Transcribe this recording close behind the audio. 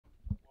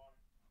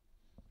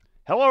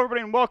Hello,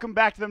 everybody, and welcome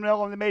back to the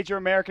Manila and the Major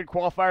American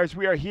Qualifiers.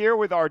 We are here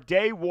with our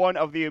day one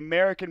of the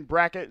American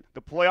bracket.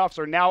 The playoffs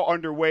are now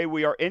underway.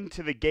 We are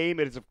into the game.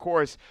 It is, of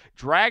course,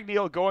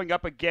 Dragneel going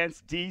up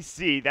against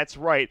DC. That's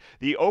right.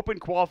 The Open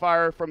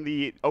Qualifier from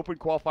the Open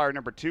Qualifier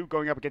number 2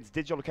 going up against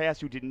Digital Chaos,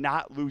 who did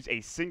not lose a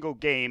single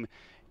game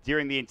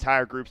during the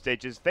entire group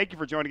stages. Thank you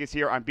for joining us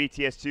here on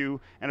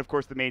BTS2 and, of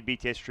course, the main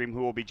BTS stream,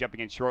 who will be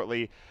jumping in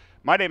shortly.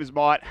 My name is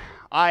Mott.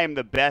 I am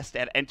the best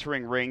at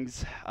entering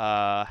rings.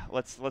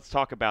 Let's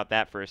talk about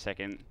that for a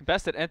second.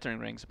 Best at entering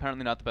rings,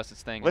 apparently not the best at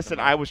staying. Listen,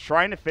 I was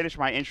trying to finish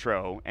my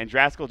intro, and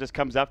Dragneel just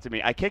comes up to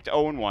me. I kicked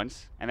Owen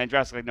once, and then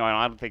Dragneel like, no,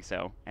 I don't think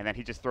so. And then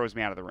he just throws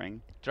me out of the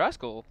ring.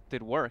 Dragneel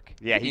did work.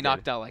 Yeah, he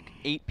knocked out like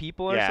 8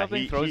 people or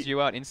something. Throws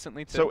you out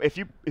instantly too. So if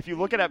you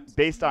look at it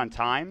based on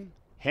time,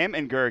 him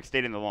and Gurg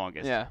stayed in the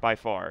longest by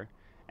far.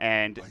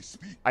 And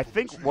I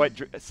think what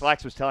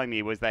Slacks was telling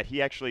me was that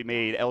he actually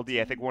made LD,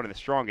 I think, one of the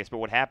strongest. But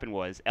what happened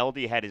was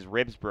LD had his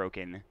ribs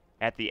broken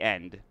at the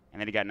end,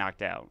 and then he got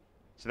knocked out.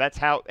 So that's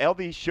how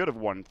LD should have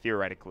won,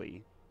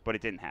 theoretically, but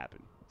it didn't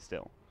happen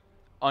still.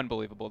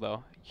 Unbelievable,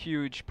 though.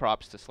 Huge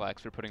props to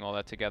Slacks for putting all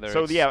that together.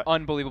 So, it's yeah.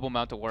 Unbelievable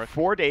amount of work.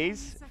 4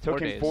 days. Took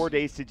him 4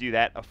 days to do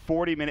that. A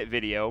 40-minute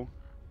video.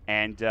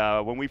 And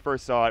when we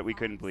first saw it, we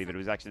couldn't believe it. It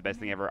was actually the best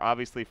thing ever.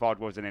 Obviously, Fog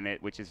wasn't in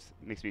it, which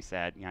makes me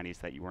sad, Giannis,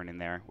 that you weren't in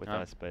there with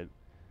us. But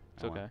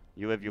it's okay.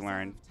 You live, you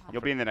learn.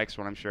 You'll be in the next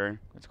one, I'm sure.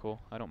 That's cool.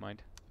 I don't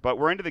mind. But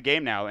we're into the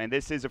game now, and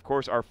this is, of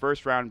course, our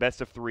first round, best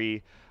of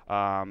 3.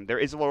 There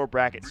is a lower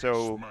bracket,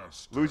 so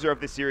loser of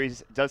this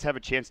series does have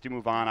a chance to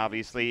move on,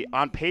 obviously.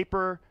 On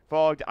paper,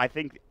 Fogged, I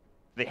think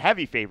the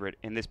heavy favorite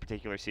in this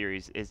particular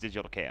series is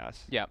Digital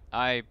Chaos. Yeah,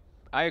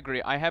 I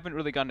agree. I haven't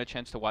really gotten a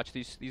chance to watch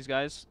these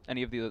guys,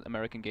 any of the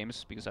American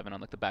games, because I've been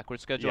on like the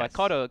backwards schedule. Yes. I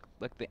caught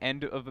the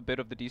end of a bit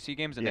of the DC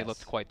games, and they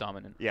looked quite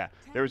dominant. Yeah,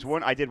 there was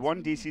one. I did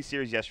one DC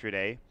series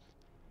yesterday,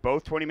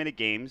 both 20-minute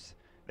games.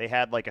 They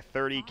had like a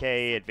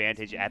 30K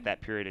advantage at that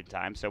period in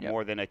time, so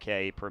more than a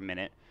K per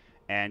minute,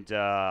 and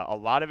a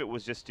lot of it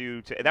was just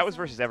due to that was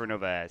versus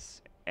Evernova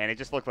S. And it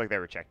just looked like they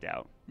were checked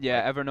out.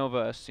 Yeah,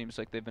 Evernova seems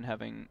like they've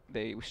been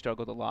they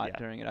struggled a lot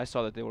during it. I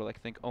saw that they were like, I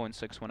think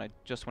 0-6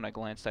 when I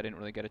glanced. I didn't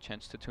really get a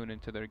chance to tune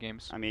into their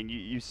games. I mean,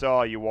 you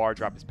saw UR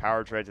drop his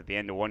power treads at the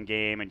end of one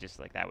game, and just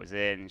like that was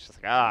it. And it's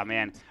just like, ah,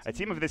 man, a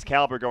team of this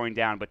caliber going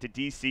down. But to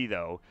DC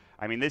though,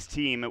 I mean, this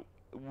team,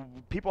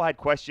 people had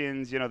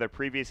questions. You know, their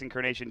previous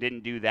incarnation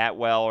didn't do that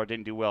well or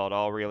didn't do well at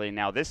all, really.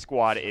 Now this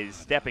squad is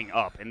stepping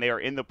up, and they are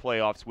in the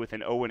playoffs with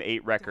an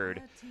 0-8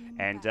 record.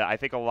 And I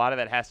think a lot of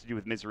that has to do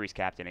with Misery's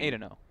captaining.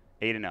 8-0.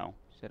 8-0.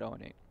 Said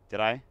 0-8. Did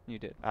I? You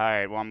did. All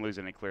right. Well, I'm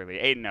losing it clearly.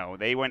 8-0.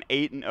 They went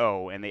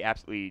 8-0, and they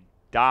absolutely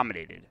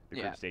dominated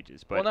the group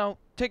stages. But well, now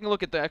taking a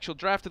look at the actual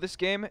draft of this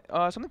game,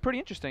 something pretty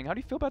interesting. How do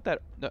you feel about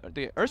that?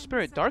 The Earth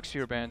Spirit Dark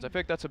Sphere bans. I feel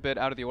like that's a bit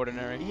out of the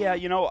ordinary. Yeah,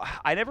 you know,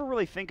 I never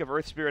really think of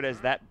Earth Spirit as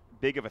that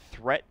big of a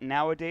threat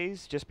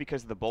nowadays, just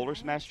because of the Boulder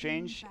Smash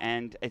change,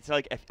 and it's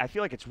like I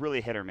feel like it's really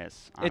hit or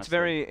miss.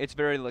 Honestly. It's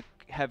very like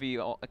heavy,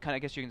 kind of, I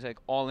guess you can say, like,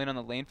 all in on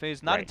the lane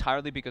phase. Not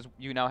entirely, because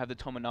you now have the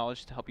Tome of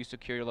Knowledge to help you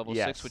secure your level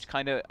 6, which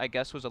kind of, I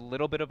guess, was a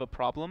little bit of a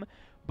problem.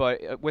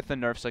 But with the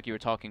nerfs like you were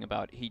talking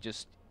about, he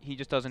just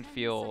doesn't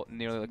feel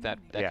nearly like that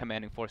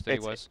commanding force that he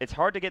was. It's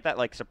hard to get that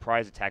like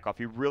surprise attack off.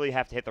 You really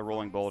have to hit the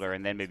rolling boulder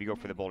and then maybe go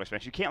for the Boulder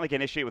Smash. You can't like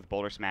initiate with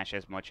Boulder Smash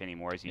as much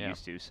anymore as you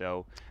used to.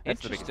 So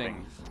that's the biggest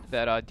thing.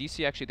 That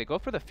DC actually, they go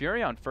for the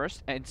Furion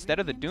first instead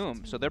of the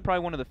Doom. So they're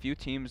probably one of the few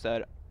teams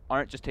that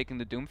aren't just taking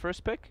the Doom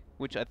first pick,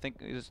 which I think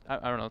is, I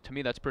don't know, to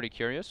me that's pretty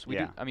curious.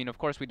 I mean, of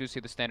course, we do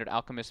see the standard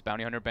Alchemist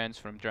Bounty Hunter bans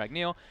from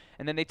Dragneel,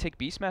 and then they take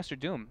Beastmaster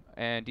Doom,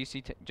 and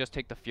DC just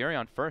take the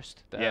Furion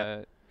first.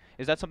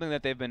 Is that something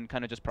that they've been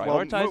kind of just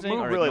prioritizing, Moo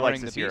or really ignoring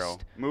likes this the hero.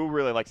 beast? Moo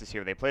really likes this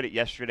hero. They played it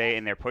yesterday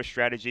in their push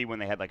strategy when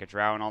they had like a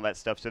drow and all that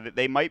stuff. So that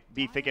they might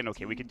be thinking,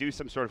 okay, we could do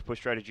some sort of push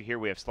strategy here.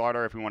 We have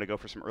Slaughter if we want to go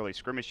for some early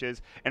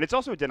skirmishes, and it's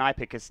also a deny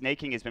pick because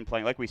Snaking has been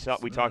playing like we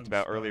talked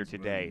about earlier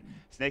today.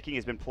 Snaking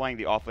has been playing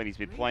the offlane. He's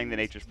been playing the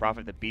Nature's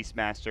Prophet, the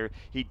Beastmaster.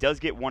 He does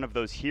get one of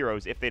those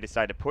heroes if they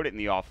decide to put it in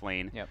the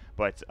offlane.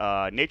 But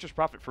Nature's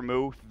Prophet for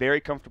Moo,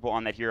 very comfortable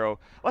on that hero.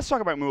 Let's talk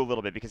about Moo a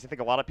little bit, because I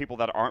think a lot of people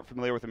that aren't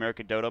familiar with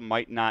American Dota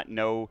might not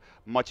know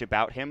much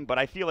about him, but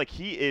I feel like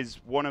he is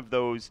one of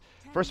those.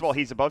 First of all,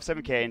 he's above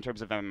 7K in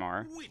terms of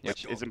MMR,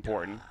 which is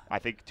important, I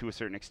think, to a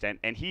certain extent,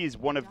 and he is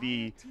one of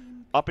the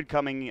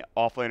up-and-coming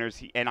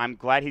offlaners, and I'm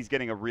glad he's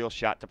getting a real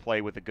shot to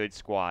play with a good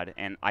squad,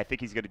 and I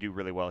think he's going to do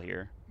really well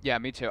here. Yeah,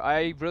 me too.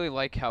 I really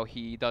like how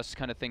he does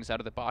kind of things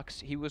out of the box.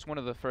 He was one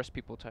of the first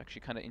people to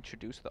actually kind of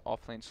introduce the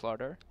offlane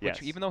Slaughter,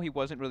 which even though he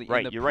wasn't really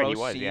in the pro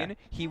scene,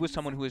 he was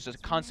someone who was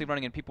just constantly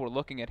running, and people were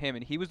looking at him,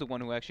 and he was the one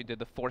who actually did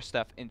the Force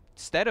Staff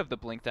instead of the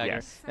Blink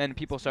Dagger, and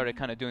people started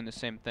kind of doing the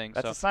same thing.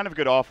 That's a sign of a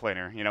good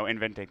offlaner, you know,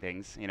 inventing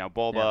things. You know,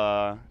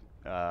 Bulba,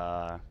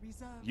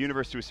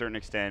 Universe to a certain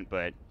extent,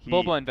 but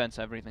Bulba invents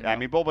everything. I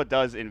mean, Bulba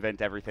does invent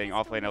everything.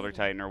 Offlane Elder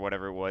Titan or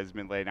whatever it was,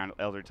 mid lane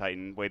Elder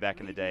Titan way back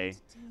in the day.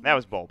 That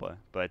was Bulba.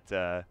 But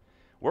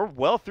we're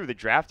well through the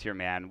draft here,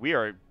 man. We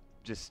are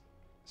just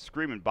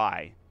screaming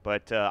by.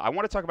 But I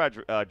want to talk about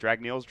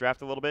Dragneel's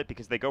draft a little bit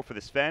because they go for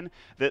the Sven.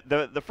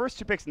 The first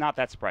 2 picks, not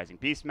that surprising.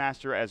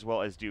 Beastmaster as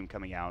well as Doom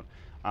coming out.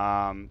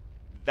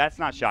 That's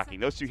not shocking.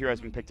 Those 2 heroes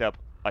have been picked up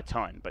a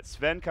ton. But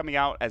Sven coming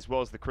out as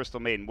well as the Crystal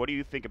Maiden. What do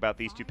you think about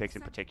these 2 picks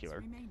in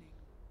particular?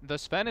 The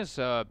Sven is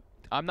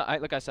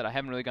like I said, I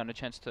haven't really gotten a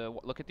chance to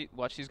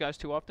watch these guys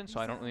too often, so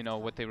I don't really know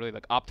what they really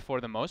like opt for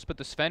the most. But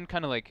the Sven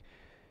kind of like,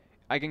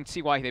 I can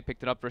see why they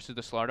picked it up versus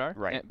the Slardar.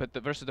 Right. But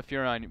versus the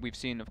Furion, we've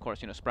seen, of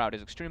course, Sprout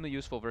is extremely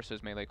useful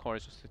versus melee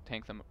cores just to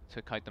tank them,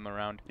 to kite them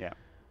around. Yeah.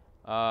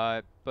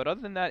 But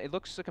other than that, it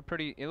looks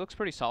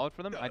pretty solid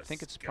for them. I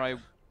think it's probably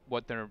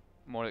what they're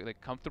more like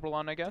comfortable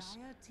on, I guess.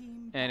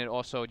 And it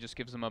also just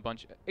gives them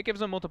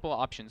multiple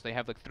options. They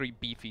have like 3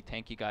 beefy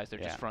tanky guys. They're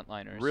just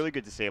frontliners. Really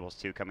good disables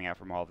too coming out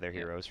from all of their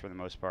heroes for the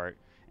most part.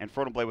 And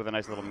Frozen Blade with a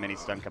nice little mini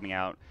stun coming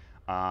out.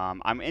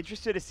 I'm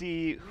interested to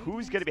see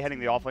who's going to be heading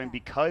the offlane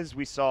because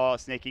we saw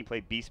Snake King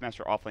play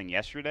Beastmaster offlane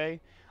yesterday.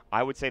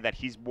 I would say that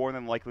he's more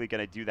than likely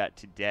going to do that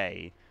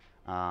today.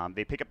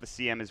 They pick up the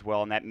CM as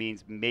well, and that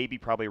means maybe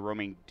probably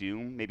roaming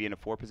Doom, maybe in a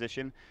 4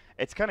 position.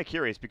 It's kind of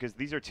curious because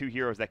these are 2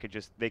 heroes that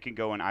they can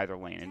go in either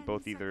lane, in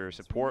both either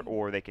support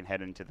or they can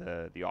head into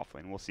the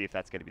offlane. We'll see if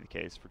that's going to be the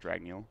case for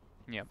Dragneel.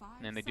 Yeah,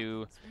 and they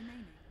do.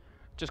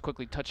 Just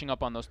quickly touching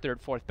up on those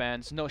 3rd, 4th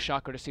bans. No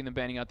shocker to see them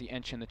banning out the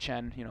Ench and the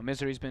Chen.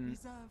 Misery's been.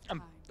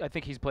 I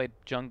think he's played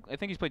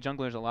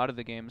junglers a lot of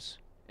the games,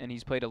 and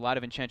he's played a lot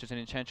of Enchantress, and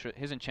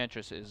his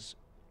Enchantress is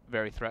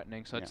very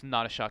threatening. So it's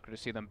not a shocker to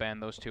see them ban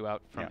those 2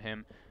 out from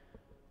him.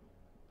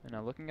 And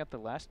now looking at the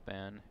last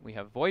ban, we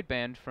have Void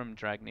banned from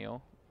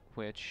Dragneel,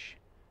 which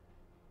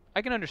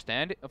I can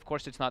understand. Of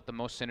course, it's not the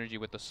most synergy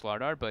with the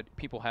Slardar, but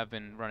people have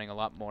been running a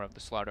lot more of the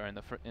Slardar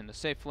in the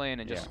safe lane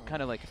and just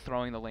kind of like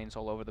throwing the lanes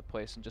all over the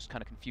place and just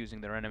kind of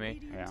confusing their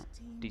enemy. Yeah.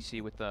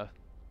 DC with the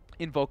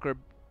Invoker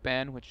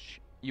ban, which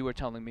you were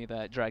telling me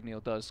that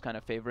Dragneel does kind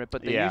of favor it,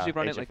 but they usually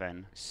run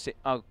HFN. it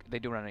like they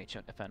do run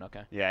HFN.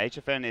 Okay. Yeah,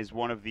 HFN is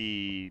one of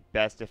the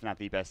best, if not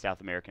the best,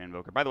 South American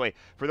invoker. By the way,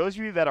 for those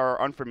of you that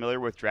are unfamiliar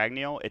with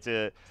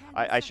Dragneel,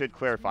 I should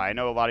clarify. I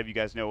know a lot of you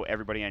guys know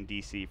everybody on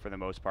DC for the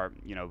most part.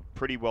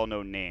 Pretty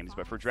well-known names,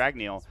 but for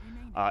Dragneel,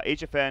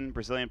 HFN,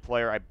 Brazilian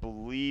player. I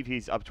believe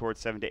he's up towards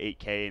 7 to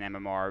 8K in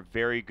MMR.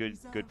 Very good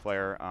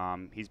player.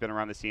 He's been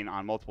around the scene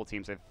on multiple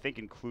teams, I think,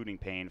 including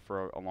Pain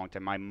for a long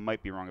time. I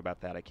might be wrong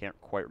about that. I can't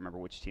quite remember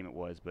which team it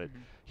was, but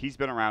he's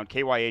been around.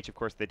 KYH, of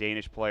course, the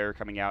Danish player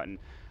coming out, and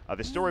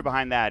the story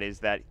behind that is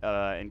that,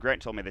 and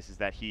Grant told me this, is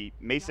that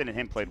Mason and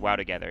him played WoW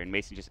together, and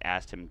Mason just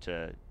asked him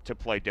to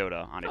play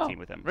Dota on a team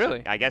with him. Really?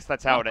 So I guess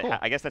that's how cool.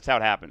 I guess that's how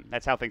it happened.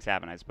 That's how things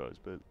happen, I suppose.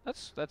 But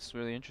that's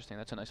really interesting.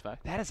 That's a nice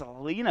fact. that is a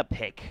Lina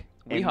pick.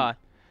 Weehaw.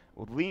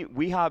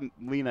 Weehaw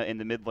Lina in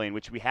the mid lane,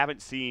 which we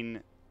haven't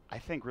seen, I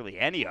think, really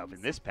any of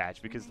in this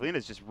patch because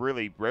Lina's just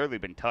really rarely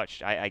been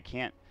touched. I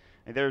can't.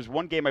 There's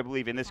one game, I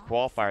believe, in this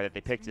qualifier that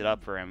they picked it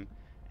up for him,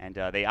 and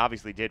they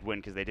obviously did win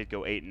because they did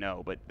go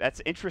 8-0. But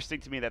that's interesting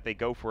to me that they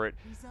go for it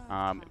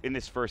in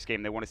this first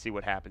game. They want to see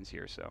what happens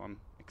here, so I'm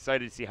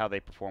excited to see how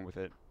they perform with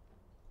it.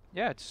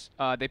 Yeah,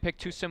 they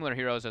picked 2 similar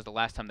heroes as the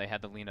last time they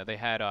had the Lina. They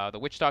had the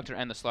Witch Doctor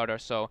and the Slardar,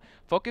 so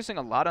focusing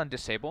a lot on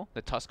disable,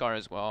 the Tuskar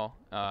as well.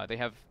 They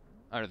have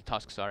the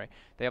Tusk, sorry.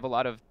 They have a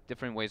lot of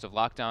different ways of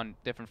lockdown,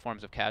 different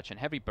forms of catch, and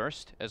heavy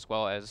burst, as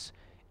well as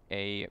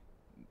a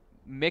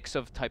mix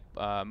of type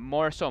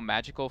more so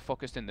magical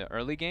focused in the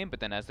early game,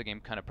 but then as the game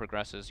kind of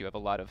progresses, you have a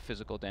lot of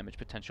physical damage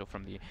potential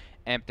from the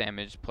amp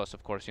damage, plus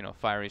of course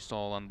Fiery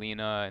Soul on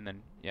Lina, and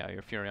then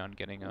your Furion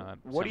getting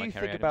what do you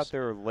think about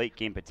their late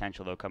game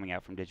potential though coming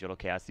out from Digital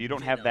Chaos? You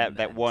don't have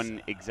that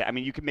one exact. I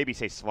mean, you could maybe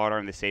say Slaughter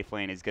in the safe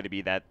lane is going to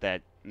be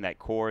that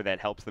core that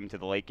helps them to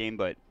the late game,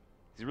 but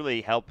does it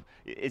really help?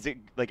 Is it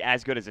like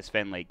as good as a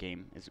Sven late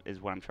game? Is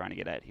what I'm trying to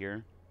get at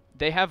here.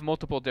 They have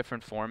multiple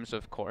different forms,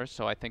 of course,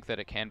 so I think that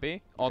it can be.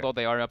 Okay. Although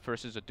they are up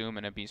versus a Doom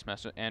and a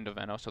Beastmaster and a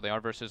Veno, so they are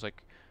versus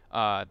like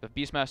the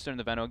Beastmaster and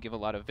the Veno give a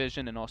lot of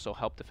vision and also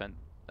help defend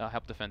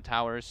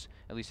towers,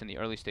 at least in the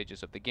early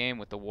stages of the game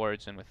with the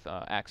wards and with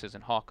axes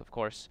and Hawk, of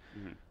course.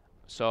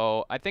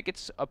 So I think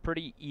it's a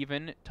pretty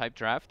even type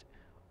draft.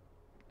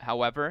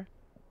 However,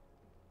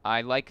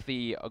 I like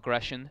the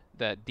aggression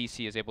that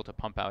DC is able to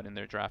pump out in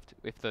their draft.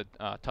 If the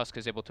Tusk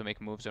is able to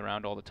make moves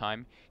around all the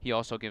time, he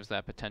also gives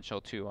that potential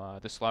to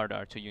the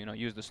Slardar to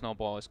use the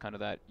snowball as kind of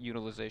that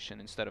utilization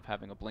instead of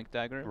having a blink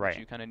dagger, which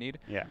you kind of need.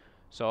 Yeah.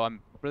 So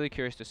I'm really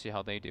curious to see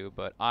how they do,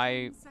 but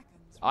I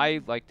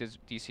like this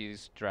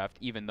DC's draft,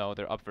 even though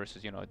they're up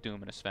versus a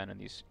Doom and a Sven and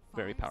these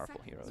very powerful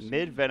heroes.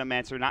 Mid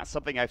Venomancer, not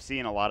something I've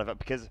seen a lot of it,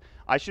 because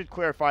I should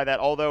clarify that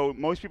although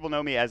most people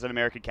know me as an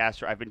American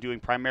caster, I've been doing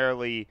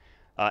primarily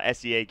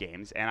SEA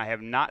games, and I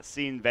have not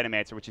seen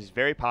Venomancer, which is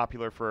very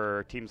popular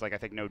for teams like I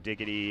think No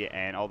Diggity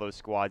and all those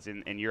squads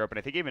in Europe, and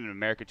I think even in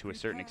America to a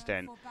certain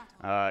extent.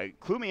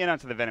 Clue me in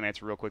onto the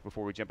Venomancer real quick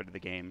before we jump into the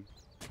game.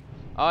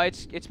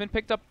 It's been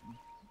picked up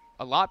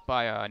a lot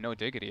by No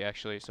Diggity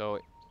actually, so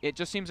it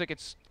just seems like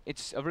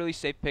it's a really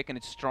safe pick and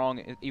it's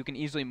strong. You can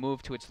easily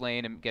move to its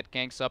lane and get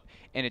ganks up,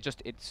 and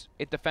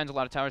it defends a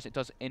lot of towers. It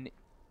does an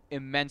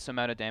immense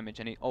amount of damage,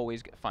 and it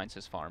always finds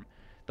his farm.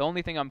 The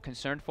only thing I'm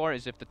concerned for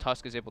is if the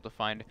Tusk is able to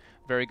find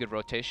very good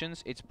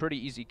rotations. It's pretty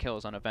easy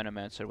kills on a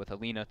Venomancer with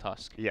Alina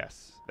Tusk.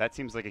 Yes, that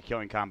seems like a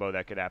killing combo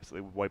that could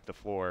absolutely wipe the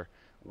floor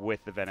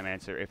with the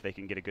Venomancer if they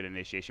can get a good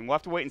initiation. We'll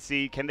have to wait and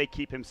see. Can they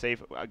keep him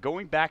safe?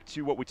 Going back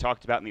to what we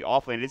talked about in the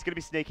offlane, it is going to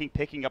be Snaking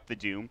picking up the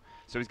Doom.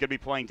 So he's going to be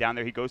playing down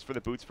there. He goes for the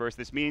boots first.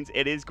 This means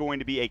it is going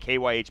to be a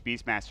KYH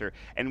Beastmaster.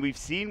 And we've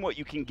seen what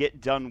you can get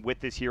done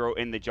with this hero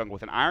in the jungle.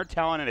 With an Iron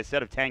Talon and a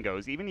set of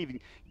Tangos, even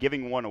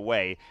giving one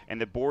away,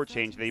 and the board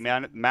change, the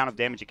amount of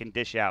damage it can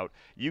dish out,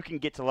 you can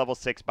get to level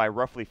 6 by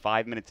roughly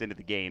 5 minutes into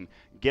the game.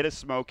 Get a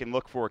smoke and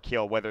look for a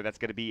kill, whether that's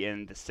going to be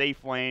in the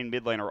safe lane,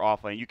 mid lane, or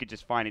off lane. You could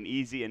just find an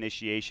easy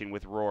initiation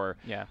with Roar.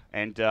 Yeah.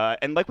 And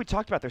like we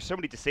talked about, there's so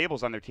many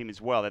disables on their team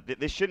as well that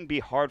this shouldn't be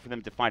hard for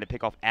them to find a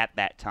pickoff at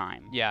that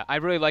time. Yeah, I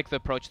really like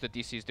the approach that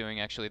DC is doing,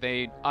 actually.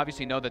 They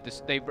obviously know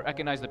that they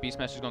recognize the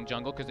Beastmaster's going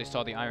jungle because they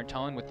saw the Iron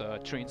Talon with the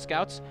Treant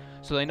Scouts.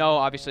 So they know,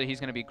 obviously, he's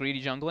going to be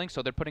greedy jungling,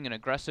 so they're putting an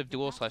aggressive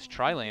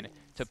dual/tri lane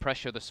to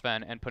pressure the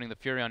Sven and putting the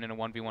Furion in a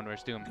 1v1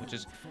 versus Doom, which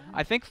is,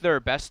 I think, their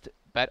best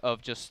bet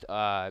of just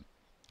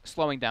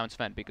slowing down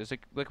Sven, because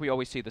like we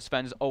always see, the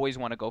Svens always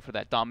want to go for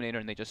that Dominator,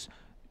 and they just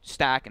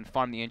stack and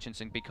farm the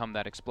Ancients and become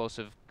that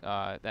explosive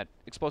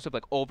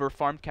like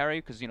over-farmed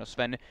carry, because, you know,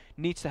 Sven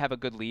needs to have a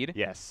good lead.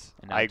 Yes,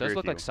 And I it agree does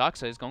look with like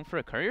you. Saksa is going for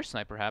a Courier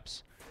Snipe,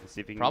 perhaps. Let's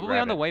see if he can Probably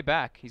grab on the it. way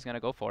back. He's going to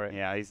go for it.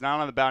 Yeah, he's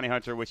not on the Bounty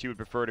Hunter, which he would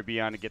prefer to be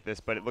on to get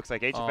this, but it looks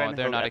like HFN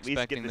they're will not at least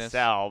get expecting the this.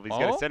 salve. He's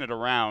going Oh? to send it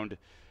around.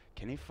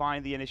 Can he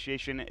find the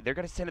initiation? They're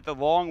going to send it the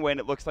long way, and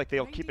it looks like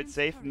they'll keep it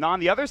safe. And on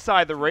the other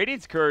side, the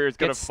Radiance Courier is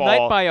going to fall.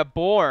 Sniped by a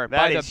boar, That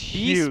by the is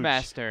huge.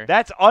 Beastmaster.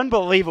 That's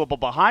unbelievable.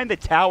 Behind the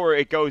tower,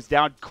 it goes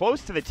down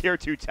close to the Tier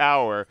 2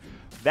 tower.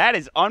 That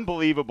is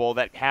unbelievable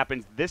that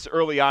happens this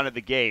early on in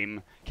the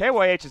game.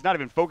 KYH is not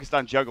even focused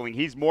on juggling.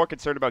 He's more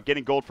concerned about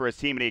getting gold for his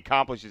team, and he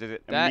accomplishes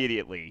it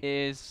immediately. That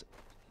is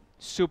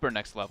super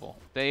next level.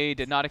 They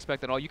did not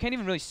expect it at all. You can't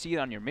even really see it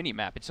on your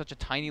mini-map. It's such a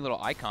tiny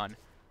little icon.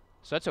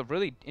 So that's a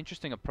really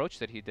interesting approach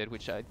that he did,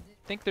 which I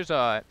think there's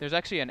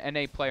actually an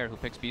NA player who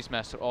picks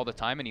Beastmaster all the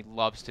time, and he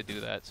loves to do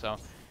that. So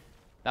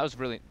that was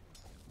really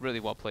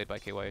well played by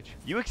KYH.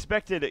 You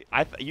expected,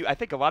 I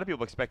think a lot of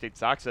people expected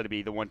Saksa to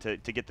be the one to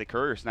get the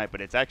courier snipe, but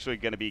it's actually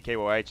going to be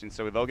KYH, and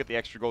so they'll get the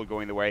extra gold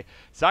going the way.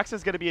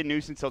 Saksa's going to be a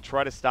nuisance. He'll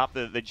try to stop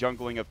the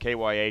jungling of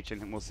KYH,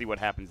 and we'll see what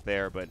happens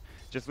there. But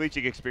just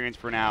leeching experience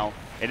for now,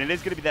 and it is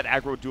going to be that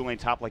aggro dual lane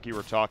top like you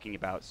were talking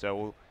about. So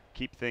we'll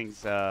keep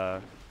things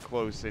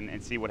close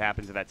and see what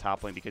happens in that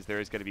top lane, because there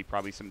is going to be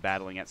probably some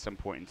battling at some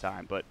point in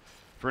time. But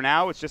for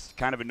now, it's just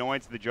kind of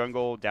annoyance to the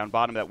jungle down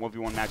bottom of that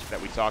 1v1 matchup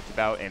that we talked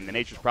about, and the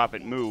Nature's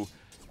Prophet Moo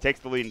takes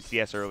the lead in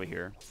CS early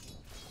here.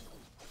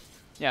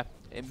 Yeah,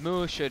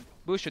 Moo should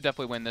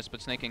definitely win this,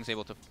 but Snake King's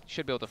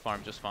should be able to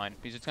farm just fine,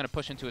 because it's going to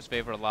push into his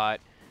favor a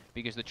lot,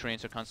 because the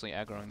Treants are constantly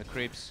aggroing the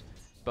creeps.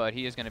 But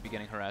he is going to be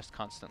getting harassed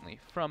constantly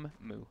from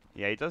Moo.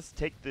 Yeah, he does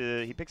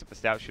he picks up the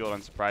Stout Shield,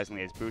 unsurprisingly,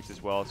 his boots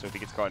as well, so if he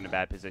gets caught in a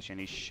bad position,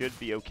 he should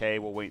be okay.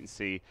 We'll wait and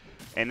see.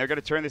 And they're going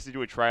to turn this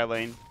into a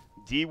tri-lane.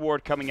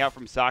 D-Ward coming out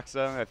from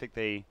Saksa. I think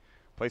they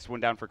placed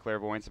one down for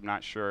Clairvoyance. I'm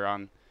not sure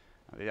on...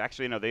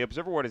 Actually, no, the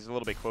Observer Ward is a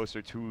little bit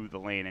closer to the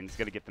lane, and it's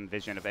going to get them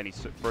vision of any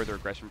further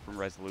aggression from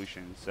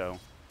Resolution, so...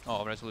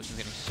 Oh, Resolution's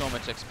getting so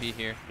much XP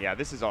here. Yeah,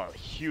 this is a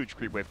huge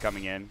creep wave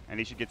coming in, and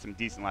he should get some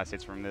decent last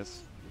hits from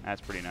this.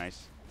 That's pretty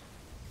nice.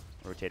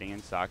 Rotating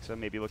in, Saksa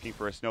maybe looking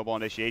for a snowball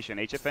initiation.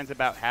 HFN's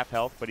about half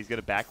health, but he's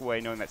going to back away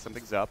knowing that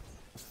something's up.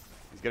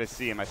 He's going to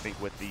see him, I think,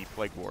 with the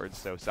Plague Wards,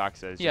 so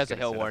Saksa is he just has a going to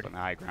hill sit ward up on the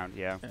high ground.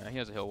 Yeah, he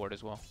has a hill ward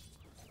as well.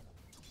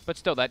 But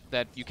still, that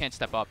you can't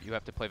step up. You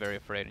have to play very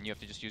afraid, and you have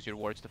to just use your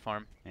wards to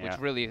farm, which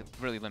really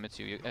limits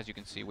you. As you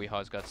can see,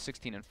 Weeha's got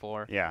 16 and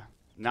 4. Yeah,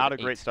 not a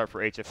great start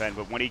for HFN,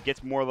 but when he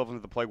gets more levels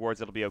into the Plague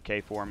Wards, it'll be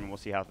okay for him, and we'll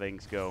see how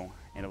things go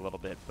in a little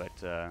bit.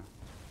 But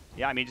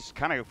yeah, I mean, just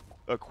kind of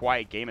a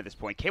quiet game at this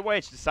point.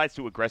 KYH decides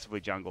to aggressively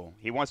jungle.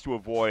 He wants to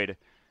avoid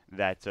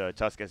that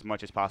Tusk as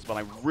much as possible.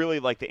 And I really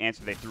like the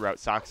answer they threw out.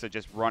 Saksa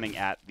just running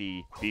at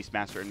the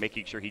Beastmaster and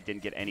making sure he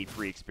didn't get any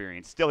free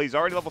experience. Still, he's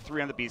already level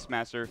 3 on the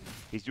Beastmaster.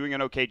 He's doing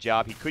an okay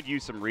job. He could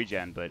use some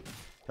regen, but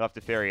he'll have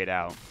to ferry it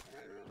out.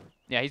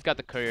 Yeah, he's got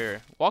the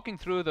courier. Walking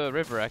through the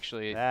river,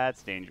 actually.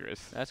 That's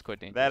dangerous. That's quite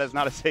dangerous. That is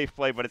not a safe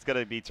play, but it's going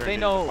to be turned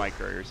into a flank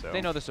courier. So they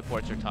know the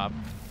supports are top,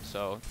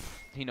 so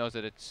he knows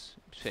that it's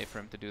safe for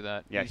him to do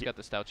that. Yeah, he's got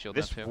the Stout Shield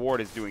This now too.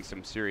 ward is doing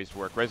some serious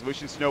work.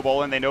 Resolution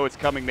snowballing. They know it's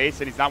coming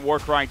Mason. He's not war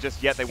crying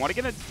just yet. They want to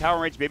get into tower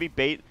range, maybe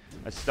bait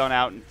a stun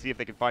out and see if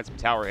they can find some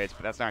tower hits,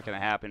 but that's not going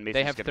to happen.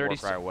 Mason's just going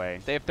to war cry away.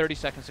 They have 30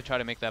 seconds to try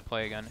to make that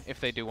play again, if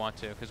they do want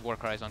to, because war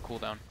cry is on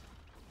cooldown.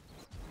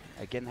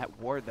 Again, that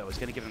ward, though, is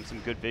going to give him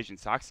some good vision.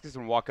 Sox is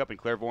going to walk up, and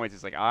Clairvoyance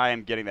is like, I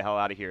am getting the hell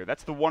out of here.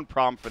 That's the one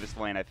problem for this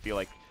lane, I feel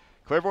like.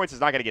 Clairvoyance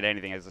is not going to get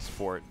anything as a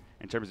support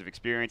in terms of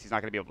experience. He's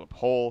not going to be able to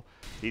pull.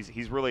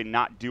 He's really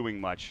not doing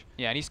much.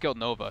 Yeah, and he's skilled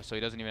Nova, so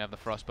he doesn't even have the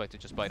Frostbite to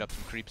just bite up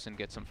some creeps and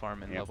get some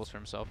farm and levels for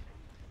himself.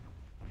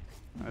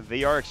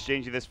 They are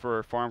exchanging this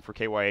for farm for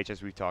KYH,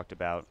 as we've talked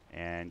about.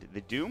 And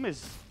the Doom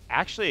is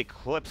actually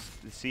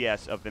eclipsed the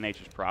CS of the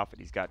Nature's Prophet.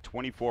 He's got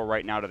 24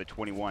 right now to the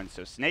 21.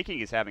 So Snaking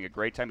is having a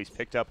great time. He's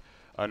picked up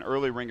an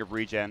early ring of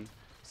regen.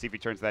 See if he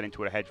turns that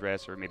into a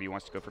headdress, or maybe he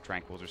wants to go for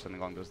Tranquils or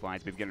something along those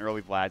lines. Maybe get an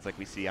early Vlads like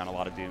we see on a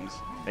lot of Dooms.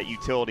 That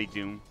utility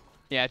Doom.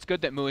 Yeah, it's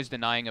good that Mu is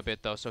denying a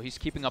bit, though, so he's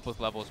keeping up with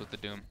levels with the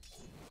Doom.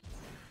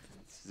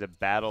 This is a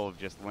battle of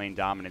just lane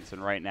dominance,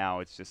 and right now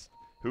it's just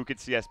who could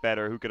CS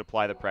better, who could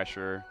apply the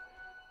pressure.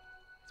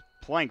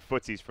 It's playing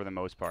footsies for the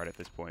most part at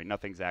this point.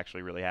 Nothing's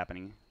actually really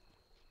happening.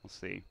 We'll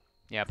see.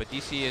 Yeah, but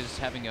DC is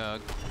having a...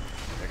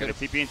 They're going to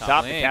TP in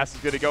top. The cast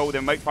is going to go. They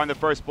might find the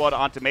first blood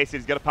onto Mason.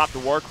 He's going to pop the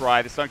war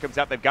cry. The sun comes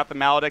out. They've got the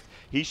Maledict.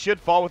 He should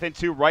fall within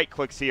 2 right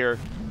clicks here.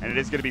 And it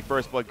is going to be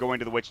first blood going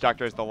to the Witch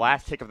Doctor as the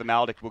last tick of the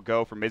Maledict will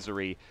go for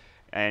Misery.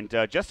 And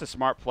just a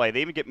smart play.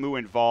 They even get Mu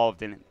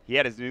involved, and he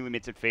had his newly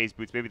minted phase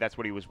boots. Maybe that's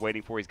what he was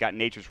waiting for. He's got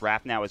Nature's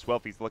Wrath now as well.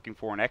 If he's looking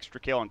for an extra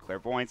kill on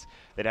Clairvoyance,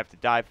 they'd have to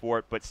die for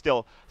it. But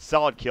still,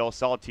 solid kill,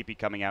 solid TP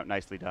coming out.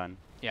 Nicely done.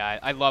 Yeah,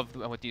 I love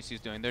what DC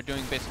is doing. They're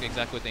doing basically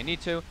exactly what they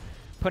need to.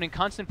 Putting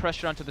constant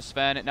pressure onto the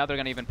Sven. Now they're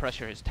going to even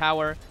pressure his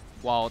tower,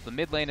 while the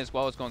mid lane as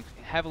well is going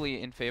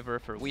heavily in favor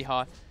for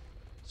Weehaw.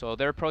 So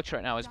their approach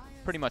right now is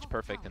pretty much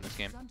perfect in this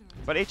game.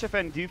 But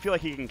HFN, do you feel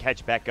like he can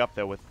catch back up,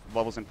 though, with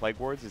levels in Plague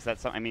Wards? Is that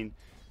something? I mean,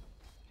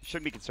 you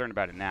shouldn't be concerned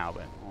about it now,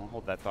 but I'll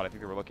hold that thought. I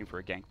think they were looking for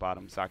a gank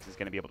bottom. Sox is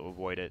going to be able to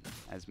avoid it,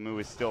 as Mu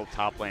is still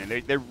top lane.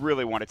 And they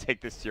really want to take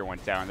this tier 1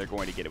 tower, and they're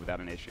going to get it without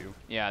an issue.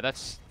 Yeah,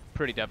 that's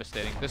pretty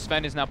devastating. The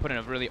Sven is now put in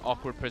a really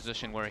awkward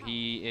position where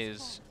he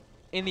is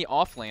in the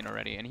off lane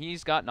already, and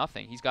he's got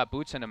nothing. He's got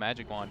boots and a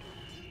magic wand.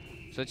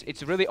 So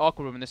it's really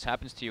awkward when this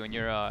happens to you, and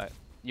you're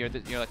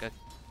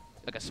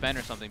like a Sven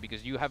or something,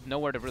 because you have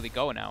nowhere to really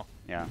go now.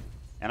 Yeah,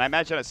 and I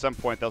imagine at some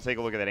point they'll take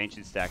a look at that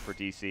ancient stack for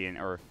DC,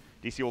 or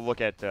DC will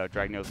look at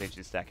Dragneel's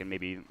ancient stack and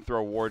maybe throw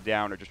a ward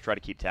down or just try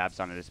to keep tabs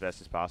on it as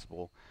best as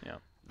possible. Yeah.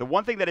 The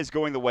one thing that is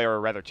going the way, or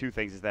rather 2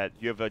 things, is that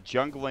you have a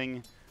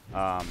jungling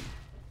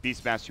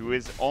Beastmaster who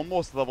is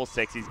almost level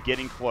 6. He's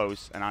getting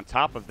close. And on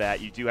top of that,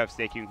 you do have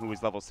Snaking who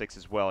is level 6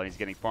 as well. And he's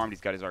getting farmed.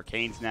 He's got his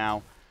Arcanes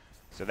now.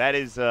 So that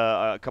is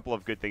a couple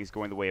of good things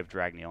going the way of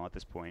Dragneel at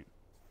this point.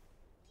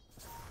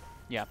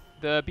 Yeah.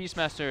 The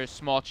Beastmaster is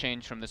small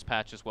change from this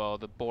patch as well.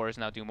 The boars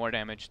now do more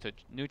damage to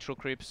neutral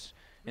creeps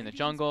in the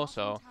jungle.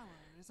 So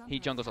he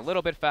jungles a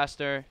little bit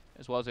faster,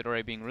 as well as it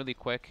already being really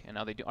quick. And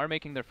now they are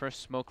making their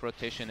first smoke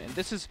rotation. And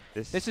this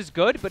is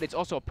good, but it's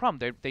also a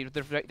problem.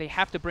 They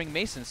have to bring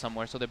Mason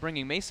somewhere, so they're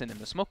bringing Mason in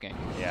the smoking.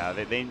 Yeah,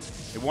 they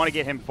want to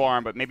get him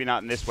farmed, but maybe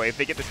not in this way. If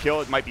they get this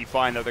kill, it might be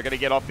fine, though. They're going to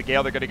get off the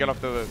Gale. They're going to get off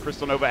the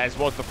Crystal Nova as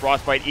well as the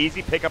Frostbite.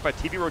 Easy pick up. A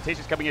TP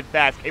rotation's coming in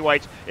fast.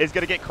 KYH is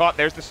going to get caught.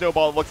 There's the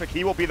snowball. It looks like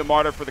he will be the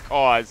martyr for the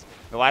cause.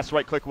 The last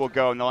right click will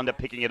go, and they'll end up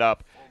picking it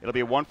up. It'll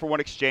be a 1-for-1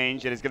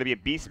 exchange. It is going to be a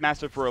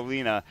Beastmaster for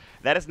Alina.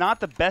 That is not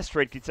the best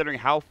trade considering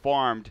how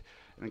farmed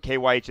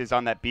KYH is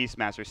on that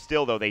Beastmaster.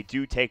 Still, though, they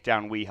do take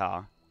down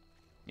Weehaw.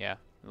 Yeah,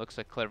 it looks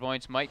like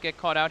Clairvoyance might get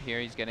caught out here.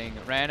 He's getting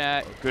ran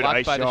at, good blocked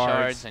ice by shards. the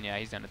shards, and yeah,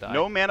 he's going to die.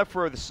 No mana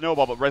for the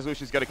Snowball, but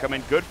Resolution's going to come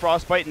in. Good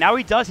Frostbite. Now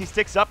he does. He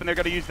sticks up, and they're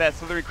going to use that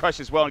Slithering Crush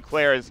as well, and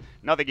Claire is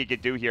nothing he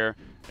could do here.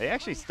 They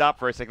actually stopped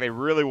for a second. They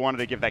really wanted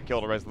to give that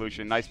kill to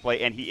Resolution. Nice play,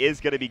 and he is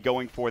going to be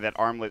going for that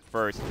armlet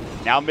first.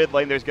 Now mid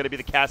lane, there's going to be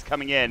the cast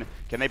coming in.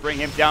 Can they bring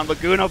him down?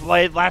 Laguna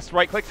Blade, last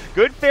right click.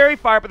 Good Fairy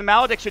Fire, but the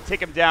Maledict should take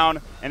him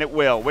down, and it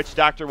will. Witch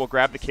Doctor will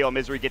grab the kill.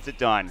 Misery gets it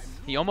done.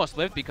 He almost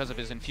lived because of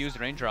his infused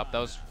raindrop. That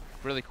was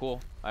really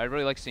cool. I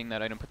really like seeing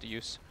that item put to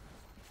use.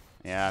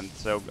 Yeah, and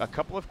so a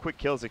couple of quick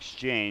kills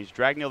exchanged.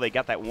 Dragneel, they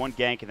got that one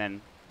gank, and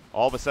then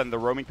all of a sudden the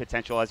roaming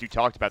potential, as you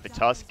talked about, the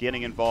Tusk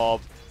getting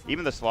involved,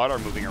 even the Slaughter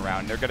moving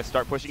around. They're going to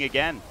start pushing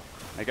again.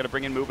 They're going to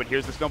bring in movement.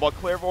 Here's the Snowball.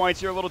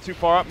 Clairvoyance, you're a little too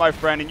far up, my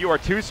friend, and you are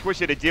too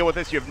squishy to deal with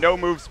this. You have no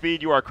move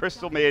speed. You are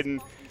Crystal Maiden.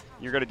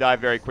 You're going to die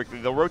very quickly.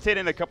 They'll rotate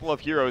in a couple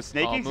of heroes.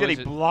 Snaking's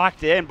getting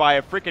blocked in by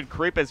a freaking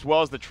creep as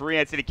well as the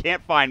Treants, and he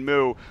can't find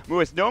Mu. Mu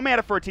has no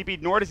mana for a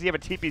TP, nor does he have a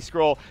TP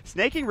scroll.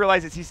 Snaking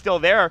realizes he's still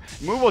there.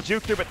 Mu will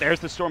juke through, but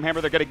there's the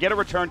Stormhammer. They're going to get a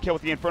return kill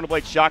with the Infernal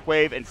Blade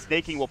Shockwave, and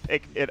Snaking will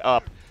pick it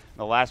up.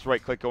 The last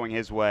right click going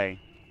his way.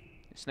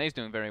 Snake's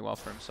doing very well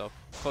for himself.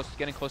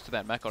 Getting close to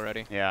that mech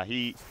already. Yeah,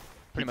 he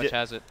pretty much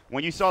has it.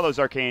 When you saw those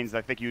Arcanes,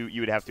 I think you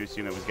would have to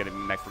assume it was going to be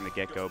mech from the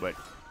get-go, but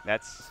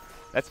that's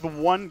the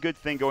one good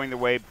thing going the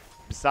way.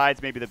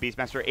 Besides maybe the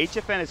Beastmaster,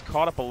 HFN is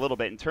caught up a little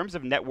bit. In terms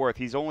of net worth,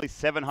 he's only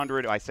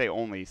 700, I say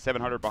only,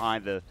 700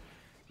 behind the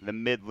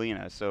mid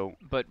Lina. So,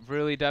 but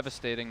really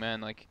devastating,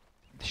 man. Like,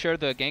 sure,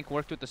 the gank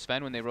worked with the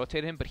Sven when they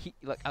rotated him, but he,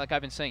 like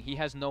I've been saying, he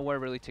has nowhere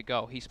really to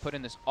go. He's put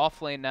in this off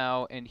lane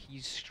now, and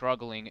he's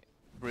struggling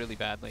really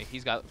badly.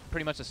 He's got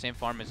pretty much the same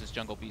farm as his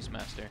jungle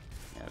Beastmaster.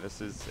 Yeah,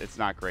 it's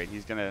not great.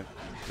 He's going to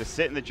just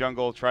sit in the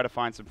jungle, try to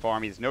find some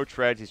farm. He has no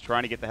treads. He's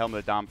trying to get the Helm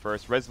of the Dom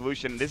first.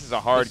 Resolution, this is a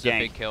hard gank. This is a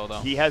big kill,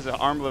 though. He has an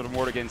Armlet of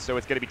Morrigan, so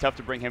it's going to be tough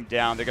to bring him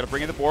down. They're going to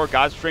bring in the board.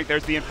 God's Strength,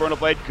 there's the Infernal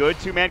Blade. Good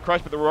two-man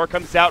crush, but the Roar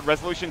comes out.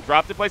 Resolution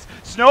dropped in place.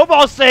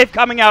 Snowball save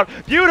coming out.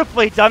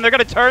 Beautifully done. They're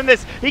going to turn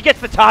this. He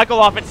gets the toggle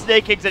off, and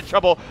Snake King's in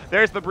trouble.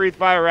 There's the Breathe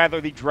Fire, rather,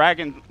 the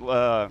Dragon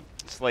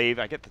Slave.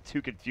 I get the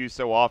two confused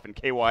so often.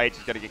 KYH is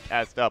going to get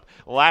cast up.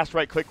 Last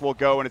right click will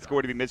go, and it's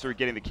going to be Misery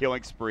getting the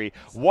killing spree.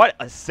 What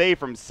a save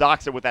from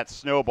Soxa with that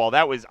snowball.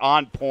 That was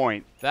on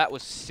point. That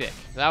was sick.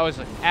 That was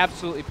like,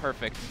 absolutely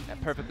perfect.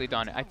 Perfectly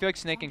done. I feel like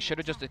Snake King should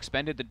have just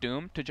expended the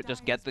Doom to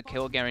just get the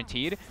kill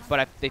guaranteed,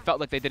 but they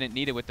felt like they didn't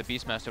need it with the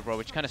Beastmaster Roar,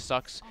 which kind of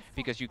sucks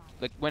because you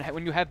like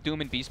when you have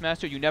Doom and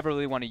Beastmaster, you never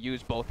really want to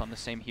use both on the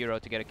same hero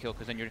to get a kill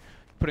because then you're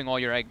putting all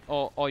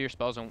your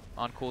spells on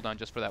cooldown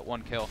just for that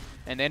one kill,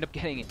 and they end up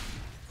getting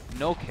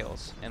no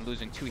kills and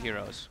losing 2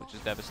 heroes, which is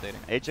devastating.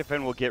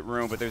 HFN will get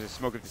room, but there's a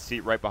Smoke of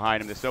Deceit right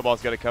behind him. The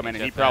snowball's going to come in,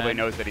 and he probably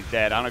knows that he's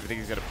dead. I don't even think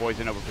he's going to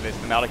poison over for this.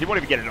 He won't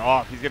even get it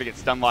off. He's going to get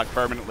stun locked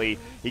permanently.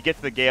 He gets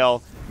the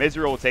Gale.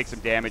 Misery will take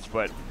some damage,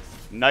 but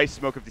nice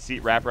Smoke of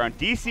Deceit wraparound.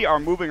 DC are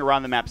moving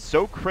around the map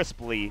so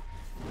crisply.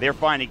 They're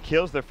finding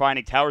kills, they're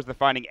finding towers, they're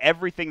finding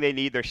everything they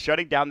need. They're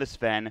shutting down the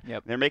Sven.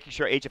 Yep. They're making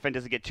sure HFN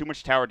doesn't get too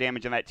much tower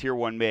damage in that tier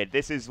 1 mid.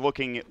 This is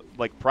looking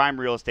like prime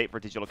real estate for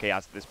Digital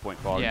Chaos at this point,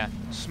 Fog. Yeah,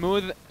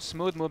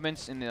 smooth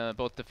movements in the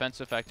both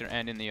defensive factor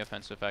and in the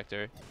offensive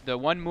factor. The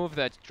one move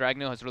that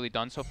Dragneel has really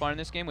done so far in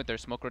this game with their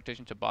smoke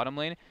rotation to bottom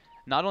lane,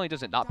 not only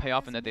does it not pay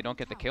off in that they don't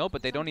get the kill,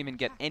 but they don't even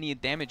get any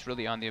damage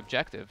really on the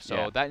objective.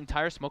 So that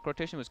entire smoke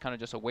rotation was kind of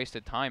just a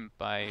wasted time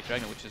by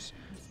Dragneel, which is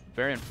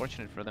very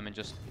unfortunate for them, and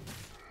just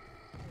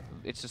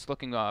it's just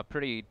looking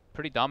pretty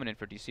dominant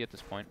for DC at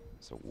this point.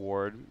 So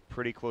Ward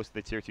pretty close to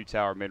the tier 2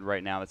 tower mid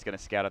right now. That's going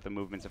to scout out the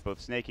movements of both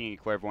Snake King and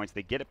Clairvoyance.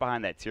 They get it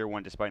behind that tier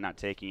 1 despite not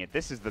taking it.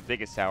 This is the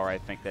biggest tower I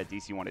think that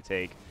DC want to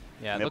take.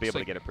 Yeah, and they'll be able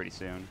to get it pretty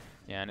soon.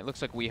 Yeah, and it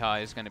looks like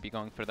Weeha is going to be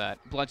going for that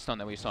Bloodstone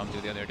that we saw him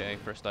do the other day,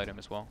 first item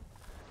as well.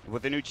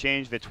 With the new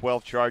change, the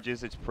 12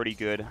 charges, it's pretty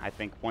good. I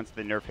think once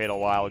the nerf hit a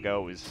while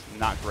ago, it was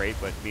not great,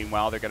 but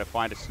meanwhile, they're going to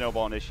find a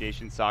snowball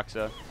initiation.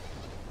 Soxa.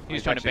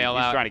 He's trying to bail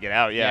out. He's trying to get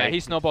out, yeah. Yeah, he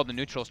snowballed the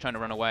neutrals trying to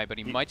run away, but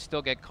he might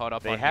still get caught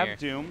up on here. They have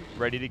Doom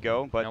ready to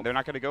go, but they're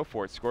not going to go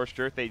for it. Scorched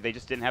Earth, they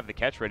just didn't have the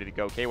catch ready to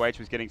go. KYH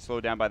was getting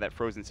slowed down by that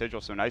Frozen Sigil,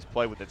 so nice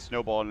play with that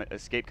snowball and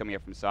escape coming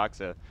up from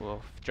Soxa.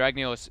 Well,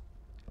 Dragneel is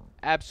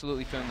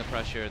absolutely feeling the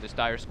pressure. This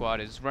Dire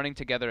squad is running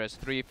together as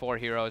 3-4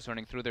 heroes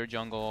running through their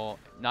jungle.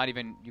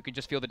 You can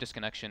just feel the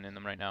disconnection in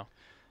them right now.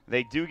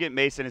 They do get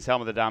Mason his Helm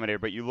of the Dominator,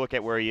 but you look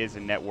at where he is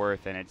in net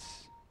worth, and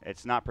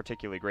it's not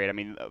particularly great. I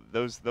mean,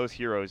 those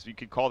heroes, you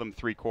could call them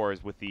 3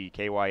 cores with the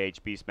KYH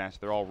Beastmaster.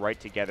 They're all right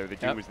together. The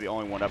Doom is the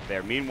only one up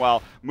there.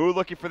 Meanwhile, Moo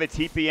looking for the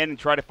TP in and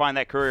try to find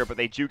that courier, but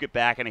they juke it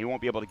back, and he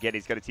won't be able to get it.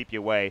 He's going to TP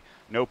away.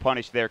 No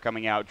punish there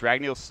coming out.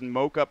 Dragneel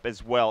smoke up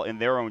as well in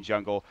their own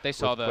jungle. They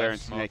saw the Claire and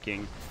Snake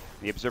King.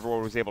 The Observer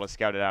was able to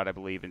scout it out, I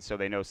believe, and so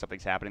they know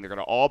something's happening. They're going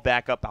to all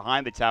back up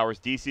behind the towers.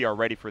 DC are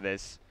ready for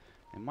this.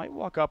 And might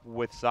walk up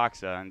with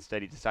Soxa.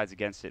 Instead, he decides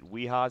against it.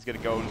 Weeha's going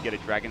to go and get a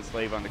Dragon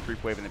Slave on the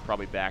creep wave and then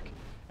probably back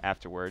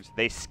afterwards.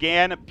 They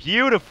scan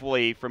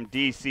beautifully from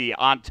DC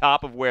on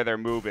top of where they're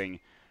moving.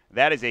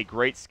 That is a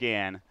great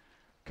scan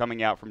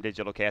coming out from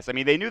Digital Chaos. I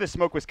mean, they knew the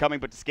smoke was coming,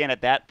 but to scan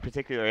at that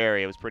particular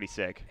area was pretty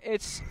sick.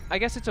 I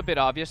guess it's a bit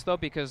obvious, though,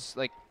 because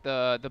like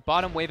the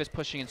bottom wave is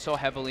pushing in so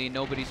heavily.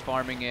 Nobody's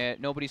farming it.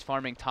 Nobody's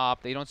farming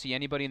top. They don't see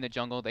anybody in the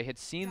jungle. They had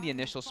seen the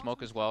initial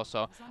smoke as well,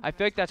 so I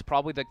feel like that's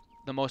probably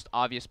the most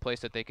obvious place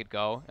that they could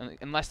go,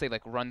 unless they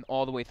like run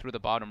all the way through the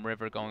bottom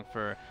river going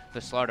for the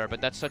Slardar. But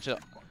that's such an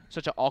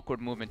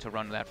awkward movement to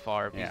run that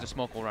far because the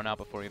smoke will run out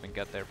before you even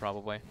get there,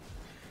 probably.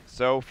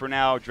 So for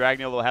now,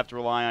 Dragneel will have to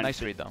rely on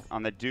nice read, though.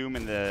 On the Doom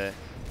and the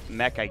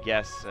Mech, I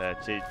guess,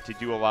 to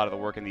do a lot of the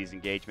work in these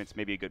engagements.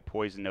 Maybe a good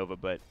Poison Nova,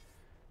 but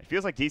it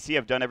feels like DC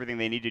have done everything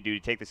they need to do to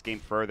take this game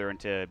further and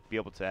to be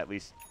able to at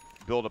least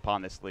build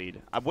upon this lead.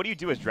 What do you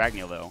do as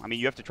Dragneel, though? I mean,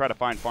 you have to try to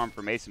find farm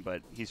for Mason,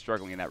 but he's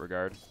struggling in that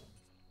regard.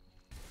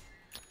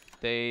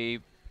 They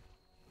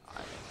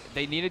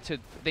needed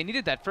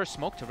that first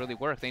smoke to really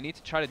work. They need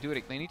to try to do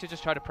it. They need to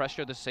just try to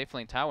pressure the safe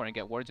lane tower and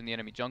get wards in the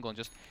enemy jungle and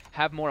just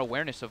have more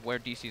awareness of where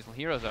DC's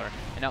heroes are.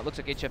 And now it looks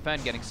like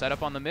HFN getting set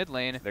up on the mid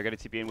lane. They're going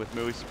to TP in with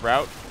Moo.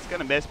 Sprout, it's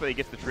going to miss, but he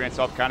gets the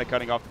Transalt, kind of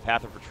cutting off the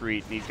path of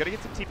retreat. And he's going to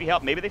get some TP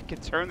help. Maybe they can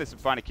turn this and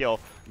find a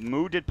kill.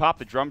 Moo did pop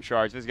the drum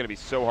charge. This is going to be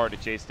so hard to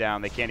chase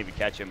down. They can't even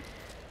catch him.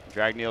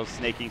 Dragneel's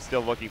snaking,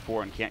 still looking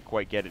for it and can't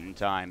quite get it in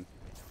time.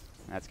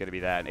 That's going to be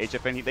that.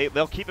 HFN,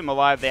 they'll keep him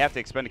alive. They have to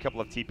expend a couple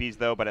of TPs,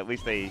 though, but at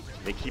least they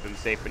keep him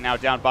safe. But now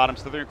down bottom,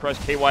 Slithering Crush,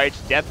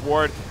 KYH, Death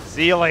Ward.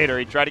 See you later.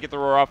 He tried to get the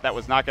roar off. That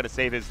was not going to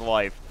save his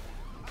life.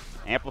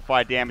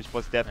 Amplified damage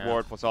plus Death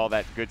Ward plus all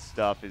that good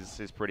stuff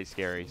is pretty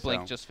scary.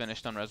 Blink just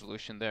finished on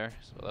Resolution there,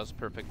 so that was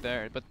perfect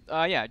there. But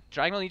yeah,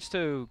 Dragneel needs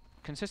to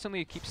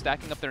consistently keep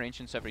stacking up their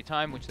Ancients every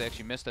time, which they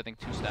actually missed, I think,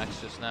 2 stacks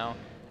just now.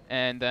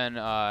 And then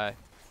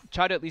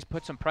try to at least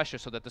put some pressure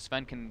so that the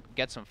Sven can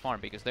get some farm,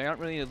 because they aren't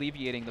really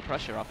alleviating the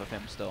pressure off of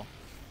him still.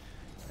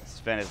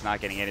 Sven is not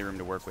getting any room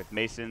to work with.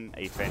 Mason,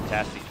 a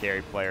fantastic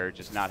carry player,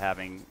 just not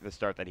having the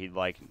start that he'd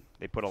like.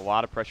 They put a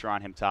lot of pressure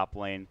on him top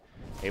lane,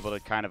 able to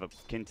kind of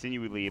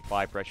continually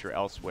apply pressure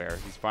elsewhere.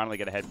 He's finally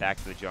going to head back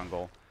to the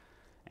jungle,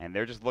 and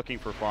they're just looking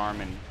for farm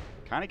and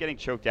kind of getting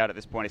choked out at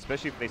this point,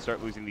 especially if they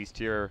start losing these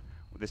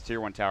this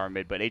tier 1 tower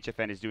mid. But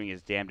HFN is doing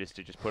his damnedest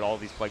to just put all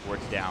these plague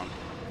wards down.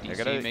 DC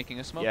they're gonna, making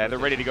a smoke. Yeah, they're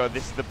ready to go.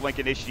 This is the blink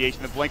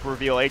initiation, the blink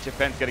reveal.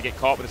 HFN's going to get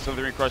caught with a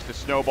Slithering Crush, the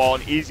snowball,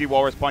 an easy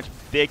walrus punch,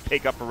 big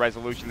pick up for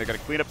resolution. They're going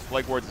to clean up the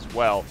plague wards as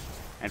well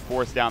and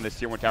force down this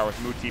tier 1 tower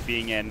with Moot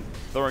TPing in,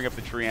 throwing up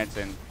the treants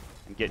and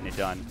getting it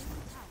done.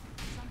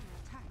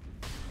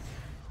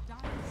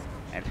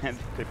 And then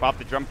they pop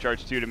the drum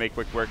charge too to make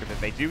quick work of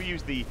it. They do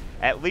use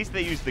at least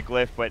they use the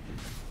glyph, but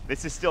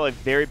this is still a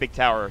very big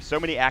tower. So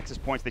many access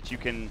points that you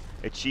can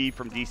achieve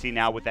from DC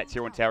now with that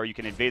tier 1 tower. You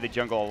can invade the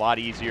jungle a lot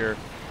easier.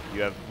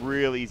 You have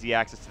real easy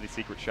access to the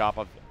secret shop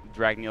of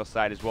Dragneel's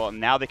side as well. And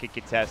now they can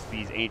contest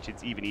these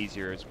ancients even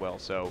easier as well.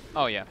 So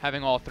oh yeah,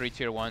 having all 3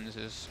 tier 1s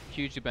is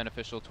hugely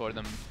beneficial toward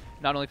them,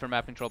 not only for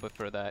map control but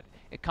for that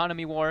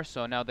economy war.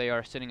 So now they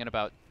are sitting at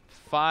about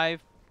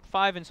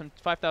 5,000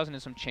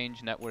 and some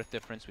change net worth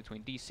difference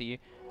between DC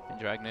and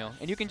Dragneel,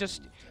 and you can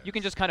just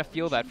kind of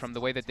feel that from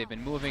the way that they've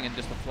been moving and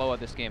just the flow of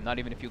this game. Not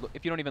even if you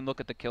don't even look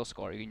at the kill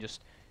score,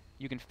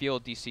 you can feel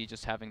DC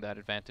just having that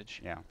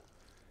advantage. Yeah,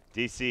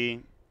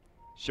 DC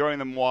showing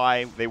them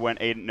why they went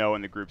 8-0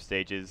 in the group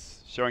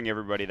stages, showing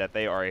everybody that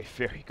they are a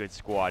very good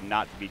squad,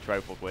 not to be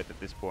trifled with at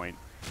this point.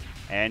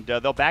 And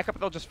they'll back up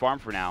and they'll just farm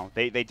for now.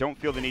 They don't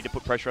feel the need to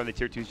put pressure on the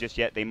tier 2s just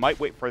yet. They might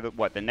wait for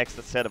the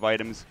next set of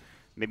items,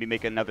 maybe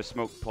make another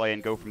smoke play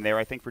and go from there,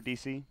 I think, for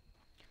DC.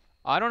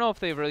 I don't know if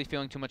they're really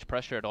feeling too much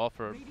pressure at all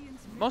for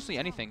mostly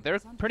anything. They're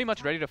pretty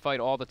much ready to fight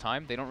all the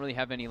time. They don't really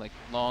have any like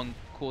long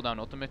cooldown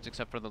ultimates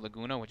except for the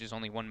Laguna, which is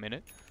only 1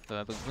 minute.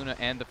 The Laguna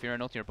and the Fury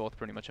ulti are both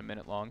pretty much a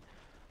minute long.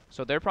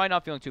 So they're probably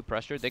not feeling too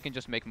pressured. They can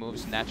just make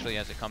moves naturally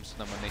as it comes to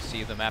them when they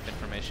see the map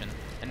information.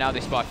 And now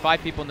they spot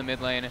 5 people in the mid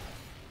lane.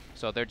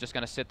 So they're just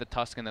going to sit the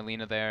Tusk and the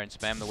Lina there and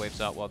spam the waves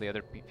out while the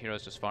other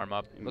heroes just farm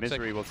up.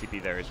 Misery will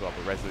TP there as well,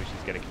 but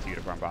Resolution's going to continue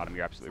to farm bottom.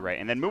 You're absolutely right.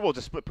 And then Moo will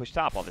just split push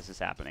top while this is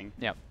happening.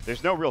 Yeah.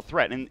 There's no real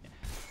threat. And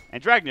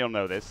Dragneel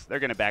know this. They're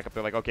going to back up.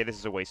 They're like, okay, this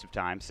is a waste of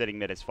time. Sitting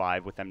mid as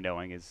 5 with them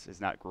knowing is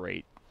not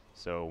great.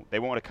 So they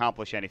won't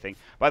accomplish anything.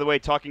 By the way,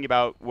 talking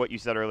about what you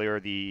said earlier,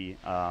 the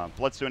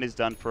Bloodstone is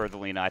done for the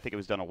Lina. I think it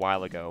was done a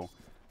while ago.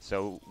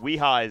 So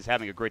Weeha is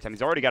having a great time.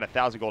 He's already got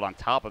 1,000 gold on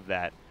top of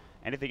that.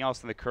 Anything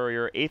else in the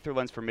Courier? Aether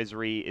Lens for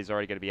Misery is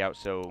already going to be out.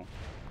 So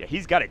yeah,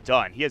 he's got it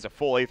done. He has a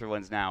full Aether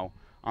Lens now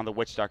on the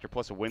Witch Doctor,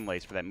 plus a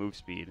Windlace for that move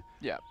speed.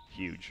 Yeah.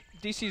 Huge.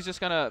 DC's just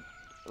going to,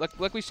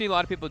 like we see a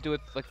lot of people do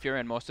with like Fury,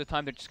 and most of the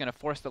time they're just going to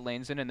force the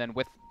lanes in, and then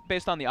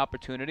based on the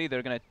opportunity,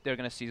 they're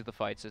gonna seize the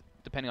fights,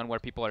 depending on where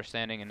people are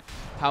standing and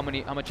how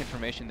much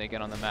information they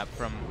get on the map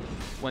from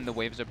when the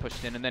waves are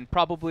pushed in, and then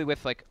probably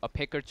with like a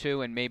pick or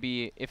two, and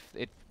maybe if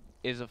it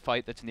is a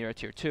fight that's near a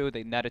tier 2,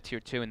 they net a tier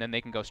 2, and then they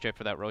can go straight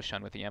for that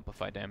Roshan with the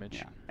amplified damage.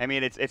 Yeah. I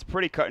mean, it's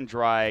pretty cut and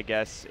dry, I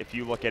guess, if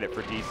you look at it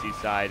for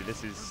DC side.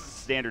 This is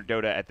standard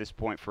Dota at this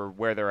point for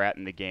where they're at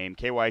in the game.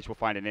 KYH will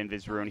find an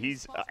Invis Rune.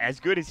 He's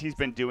as good as he's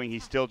been doing.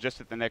 He's still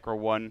just at the Necro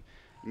 1.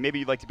 Maybe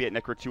you'd like to be at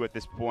Necro 2 at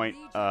this point.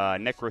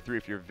 Necro 3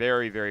 if you're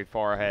very, very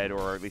far ahead,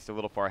 or at least a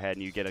little far ahead,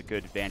 and you get a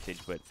good advantage.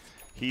 But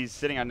he's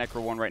sitting on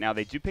Necro 1 right now.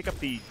 They do pick up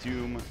the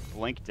Doom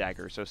Blink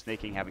Dagger, so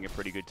Snaking having a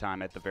pretty good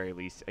time at the very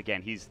least.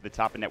 Again, he's the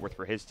top of net worth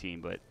for his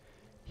team, but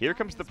here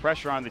comes the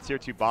pressure on the tier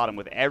 2 bottom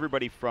with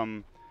everybody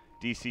from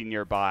DC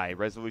nearby.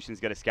 Resolution's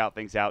got to scout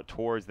things out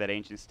towards that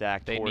Ancient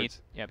stack.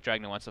 Yeah,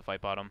 Dragneel wants to fight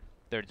bottom.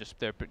 They're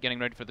getting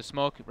ready for the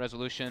smoke.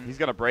 Resolution. He's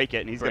going to break it,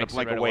 and he's going to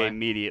blink away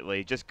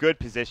immediately. Just good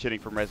positioning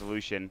from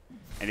Resolution,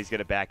 and he's going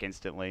to back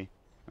instantly.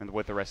 And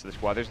with the rest of the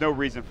squad, there's no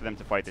reason for them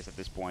to fight this at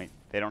this point.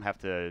 They don't have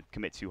to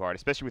commit too hard,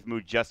 especially with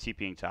Mood just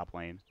TPing top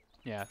lane.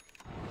 Yeah.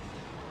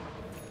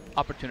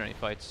 Opportunity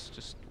fights.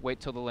 Just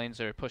wait till the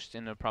lanes are pushed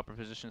in a proper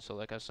position. So,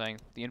 like I was saying,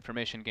 the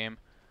information game.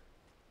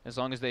 As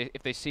long as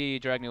if they see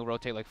Dragneel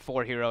rotate like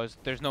 4 heroes,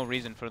 there's no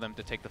reason for them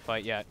to take the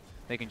fight yet.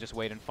 They can just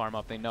wait and farm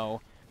up. They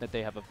know that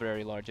they have a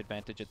very large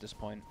advantage at this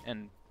point.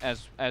 And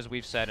as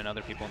we've said, and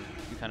other people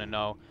you kind of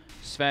know,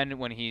 Sven,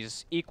 when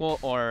he's equal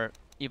or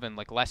even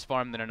like less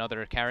farm than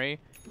another carry,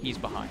 he's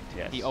behind.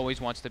 Yes. He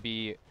always wants to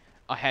be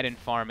ahead in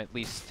farm, at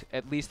least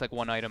like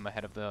 1 item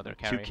ahead of the other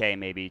carry. 2K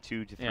maybe,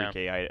 2 to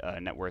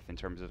 3K net worth in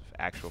terms of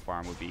actual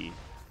farm would be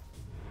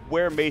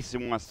where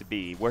Mason wants to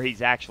be. Where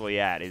he's actually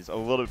at is a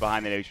little bit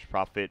behind the Nature's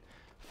Prophet,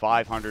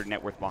 500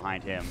 net worth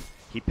behind him.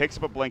 He picks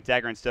up a Blink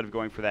Dagger instead of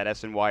going for that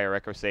SNY or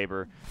Echo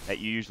Saber that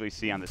you usually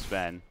see on the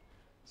Sven.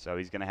 So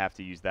he's going to have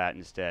to use that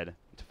instead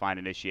to find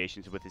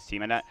initiations with his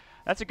team. And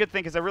that's a good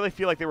thing because I really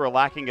feel like they were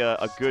lacking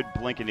a good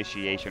Blink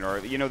initiation. Or,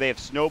 you know, they have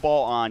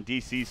Snowball on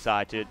DC's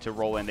side to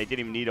roll in. They didn't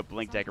even need a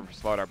Blink Dagger for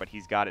Slardar, but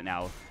he's got it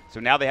now. So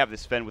now they have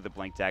this Sven with a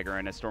Blink Dagger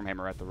and a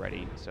Stormhammer at the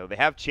ready. So they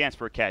have chance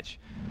for a catch.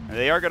 And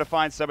they are going to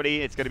find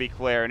somebody. It's going to be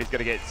Claire, and he's going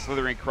to get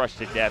Slithering crushed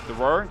to death. The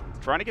Roar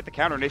trying to get the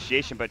counter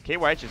initiation, but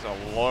KYH is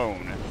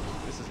alone.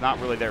 This is not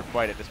really their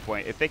fight at this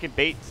point. If they can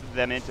bait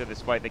them into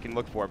this fight, they can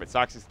look for it. But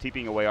Sox is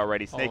TPing away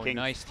already. Snaking.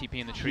 Oh, nice TP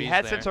in the trees. He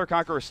had there. Centaur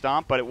Conqueror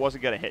stomp, but it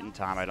wasn't going to hit in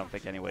time, I don't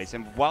think, anyways.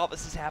 And while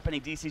this is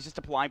happening, DC's just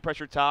applying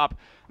pressure top.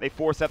 They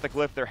force out the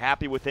glyph. They're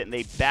happy with it, and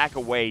they back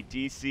away.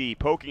 DC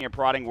poking and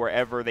prodding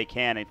wherever they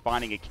can and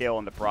finding a kill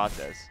in the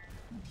process.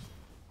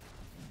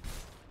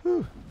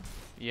 Whew.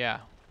 Yeah,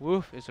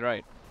 woof is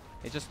right.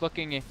 It's just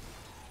looking.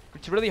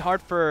 It's really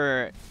hard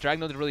for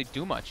Dragneel to really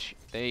do much.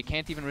 They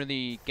can't even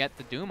really get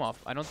the Doom off.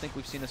 I don't think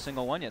we've seen a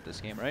single one yet this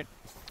game, right?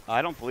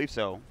 I don't believe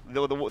so.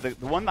 The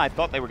one I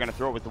thought they were going to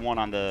throw was the one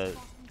on the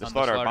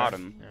Slardar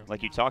bottom, yeah,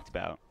 like you talked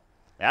about.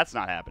 That's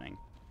not happening.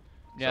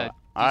 Yeah, so,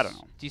 I don't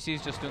know. DC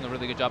is just doing a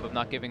really good job of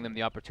not giving them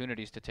the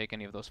opportunities to take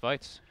any of those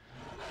fights.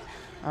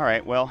 All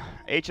right, well,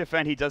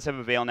 HFN, he does have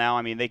a Veil now.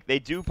 I mean, they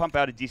do pump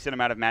out a decent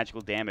amount of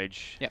magical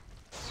damage. Yeah.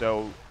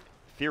 So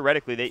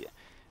theoretically,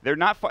 they're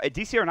not far,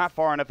 DC are not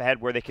far enough ahead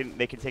where they can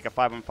take a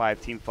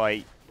 5-on-5 team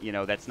fight. You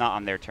know, that's not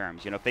on their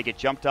terms. You know, if they get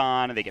jumped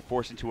on and they get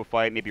forced into a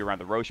fight, maybe around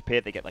the Roche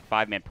pit, they get like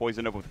 5-man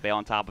poison over with a Veil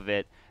on top of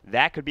it.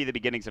 That could be the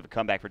beginnings of a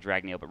comeback for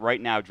Dragneel. But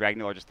right now,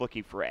 Dragneel are just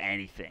looking for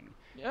anything.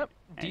 Yep.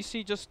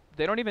 DC just,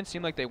 they don't even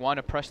seem like they want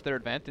to press their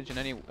advantage in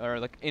any,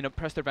 or like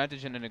press their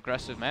advantage in an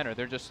aggressive manner.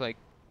 They're just like,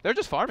 they're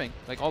just farming,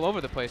 like all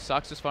over the place.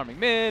 Sox is farming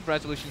mid,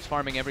 Resolution's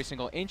farming every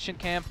single ancient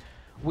camp.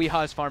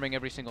 Weeha's farming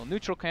every single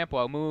neutral camp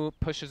while Moo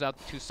pushes out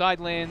the 2 side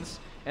lanes.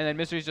 And then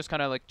Misery's just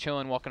kind of like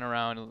chilling, walking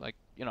around. Like,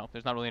 you know,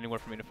 there's not really anywhere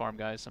for me to farm,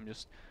 guys. I'm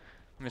just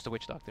a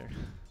witch doctor.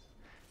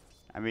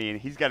 I mean,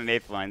 he's got an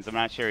 8th line, so I'm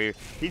not sure.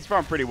 He's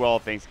farmed pretty well,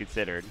 things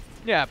considered.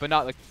 Yeah, but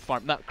not like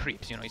not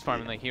creeps. You know, he's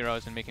farming like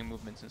heroes and making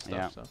movements and stuff.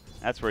 Yeah, so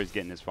that's where he's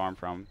getting his farm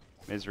from.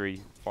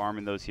 Misery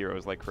farming those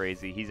heroes like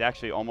crazy. He's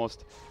actually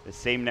almost the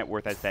same net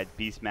worth as that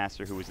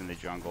Beastmaster who was in the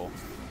jungle.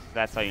 So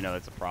that's how you know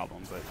that's a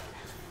problem. But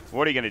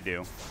what are you gonna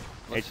do?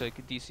 Looks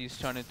like DC's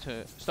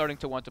starting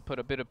to want to put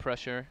a bit of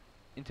pressure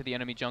into the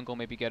enemy jungle.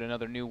 Maybe get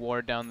another new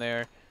ward down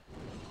there.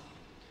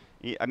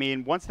 Yeah, I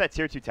mean, once that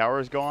tier 2 tower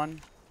is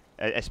gone,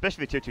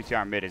 especially the tier 2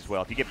 tower mid as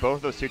well, if you get both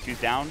of those tier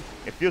 2s down,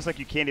 it feels like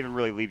you can't even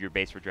really leave your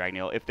base for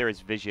Dragneel if there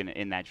is vision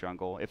in that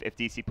jungle. If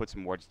DC puts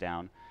some wards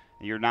down,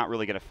 you're not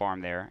really going to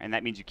farm there, and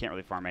that means you can't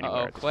really farm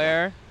anywhere.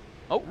 Claire.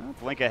 Oh,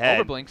 blink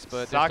ahead. Overblinks,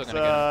 but Sox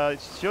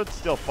should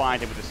still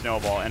find him with the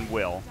snowball and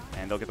will,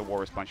 and they'll get the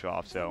Walrus punch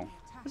off. So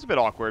it's a bit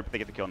awkward, but they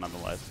get the kill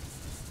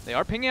nonetheless. They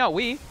are pinging out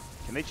Wii.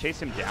 Can they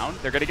chase him down?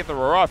 They're going to get the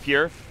roar off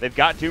here. They've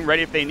got Doom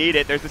ready if they need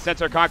it. There's the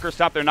Centaur Conqueror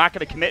stop. They're not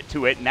going to commit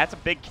to it, and that's a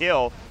big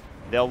kill.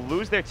 They'll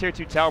lose their tier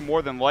 2 tower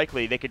more than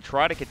likely. They could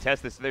try to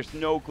contest this. There's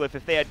no glyph.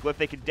 If they had glyph,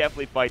 they could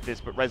definitely fight this,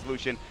 but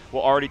Resolution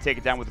will already take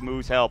it down with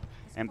Moo's help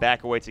and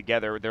back away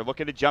together. They're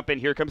looking to jump in.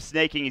 Here comes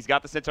Snaking. He's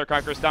got the Centaur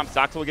Conqueror stomp.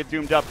 Sox will get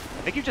doomed up.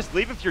 I think you just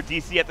leave if you're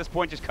DC at this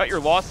point. Just cut your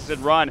losses and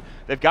run.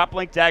 They've got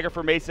Blink Dagger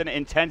for Mason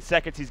in 10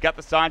 seconds. He's got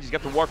the signs. He's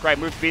got the Warcry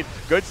move speed.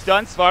 Good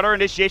stun. Slaughter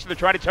initiation. They're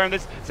trying to turn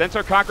this.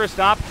 Centaur Conqueror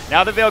stomp.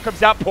 Now the Veil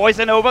comes out.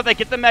 Poison over. They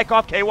get the mech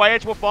off.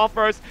 KYH will fall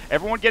first.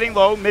 Everyone getting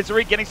low.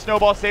 Misery getting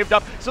Snowball saved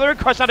up. So they're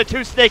crushed onto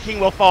 2. Snaking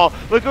will fall.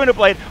 Laguna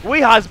Blade.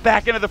 Weeha's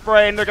back into the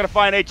fray, and they're going to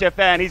find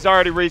HFN. He's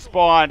already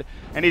respawned,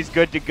 and he's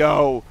good to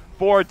go.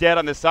 4 dead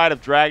on the side of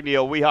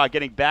Dragneel. Weeha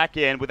getting back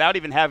in without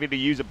even having to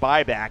use a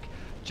buyback,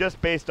 just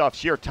based off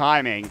sheer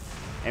timing,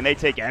 and they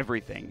take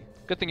everything.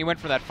 Good thing he went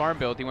for that farm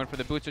build. He went for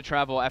the Boots of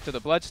Travel after the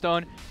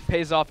Bloodstone.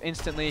 Pays off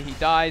instantly. He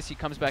dies. He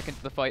comes back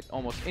into the fight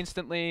almost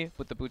instantly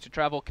with the Boots of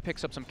Travel.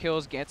 Picks up some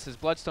kills, gets his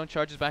Bloodstone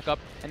charges back up,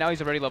 and now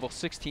he's already level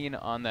 16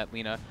 on that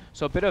Lina.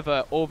 So a bit of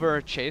a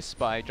over chase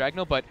by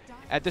Dragneel, but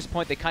at this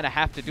point they kind of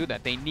have to do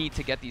that. They need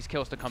to get these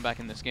kills to come back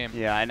in this game.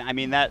 Yeah, and I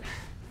mean that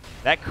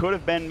could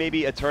have been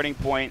maybe a turning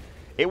point.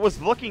 It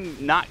was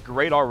looking not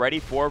great already,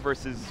 4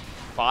 versus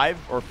 5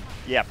 for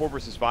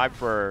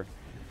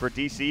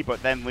DC,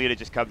 but then Lita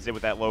just comes in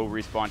with that low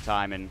respawn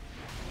time, and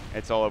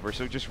it's all over.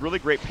 So just really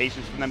great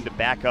patience from them to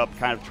back up,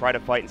 kind of try to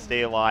fight and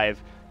stay alive.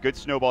 Good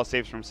snowball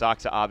saves from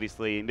Soxa,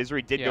 obviously.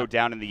 Misery did go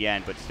down in the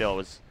end, but still, it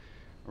was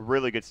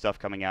really good stuff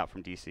coming out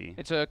from DC.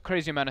 It's a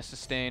crazy amount of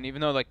sustain, even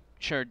though, like,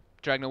 sure,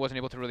 Dragneel wasn't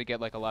able to really get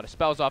like a lot of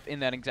spells off in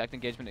that exact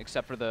engagement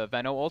except for the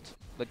Veno ult.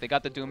 Like they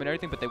got the Doom and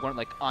everything, but they weren't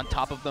like on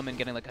top of them and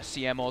getting like a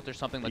CM ult or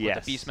something like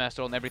with the Beastmaster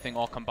ult and everything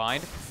all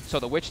combined. So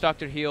the Witch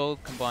Doctor heal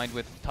combined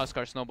with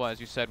Tuskar Snowball, as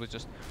you said, was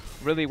just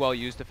really well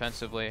used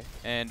defensively.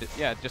 And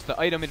yeah, just the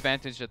item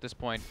advantage at this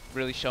point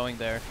really showing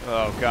there.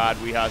 Oh god,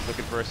 Weeha's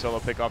looking for a solo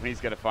pickoff and he's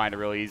going to find it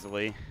really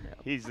easily.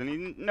 He's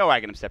no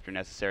Aghanim Scepter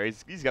necessary.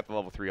 He's got the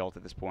level 3 ult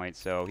at this point,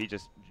 so he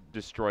just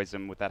destroys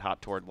him with that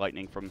Hot Toward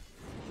Lightning from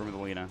the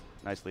Lina.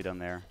 Nicely done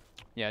there.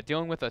 Yeah,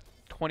 dealing with a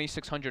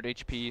 2600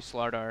 HP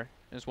Slardar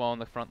as well on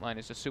the front line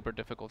is just super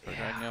difficult for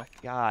Dragneel.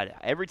 God,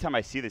 every time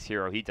I see this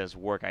hero, he does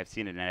work. I've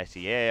seen it in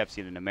SEA, I've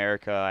seen it in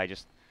America.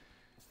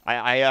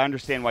 I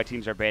understand why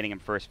teams are banning him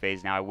first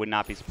phase now. I would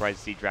not be surprised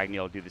to see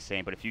Dragneel do the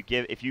same. But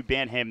if you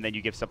ban him, then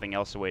you give something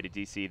else away to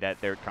DC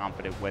that they're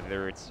confident,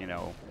 whether it's, you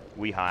know,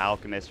 Weeha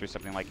Alchemist or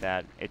something like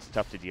that. It's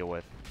tough to deal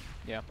with.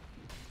 Yeah.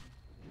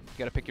 You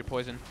gotta pick your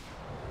poison.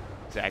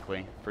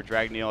 Exactly. For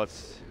Dragneel,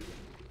 it's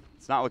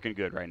not looking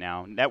good right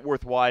now. Net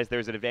worth-wise,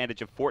 there's an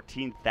advantage of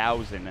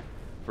 14,000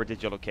 for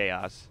Digital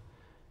Chaos.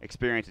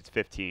 Experience, it's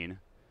 15.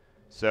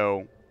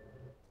 So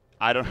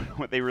I don't know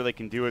what they really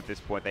can do at this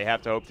point. They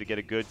have to hope to get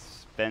a good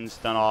Sven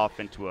stun off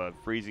into a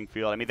freezing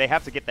field. I mean, they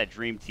have to get that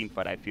dream team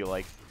fight, I feel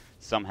like,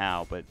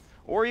 somehow.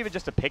 Or even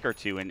just a pick or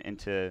two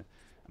into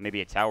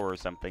maybe a tower or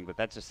something. But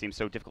that just seems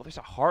so difficult. There's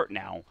a heart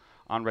now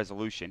on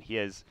Resolution. He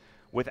has,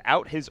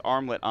 without his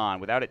armlet on,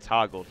 without it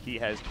toggled, he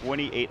has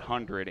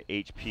 2,800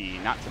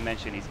 HP. Not to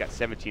mention he's got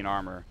 17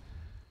 armor.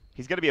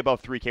 He's going to be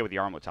above 3K with the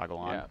armlet toggle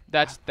on. Yeah,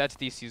 that's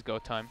DC's go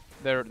time.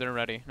 They're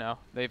ready now.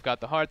 They've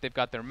got the heart, they've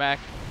got their mech,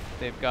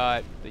 they've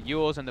got the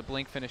Yules and the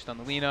blink finished on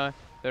the Lina.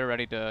 They're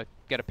ready to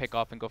get a pick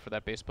off and go for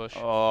that base push.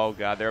 Oh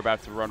god, they're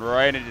about to run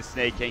right into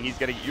Snake King. He's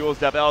going to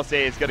Yules up.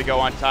 LSA is going to go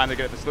on time. They're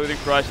going to have the Sleuthing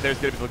Crush. There's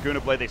going to be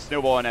Laguna Blade. They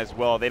snowball in as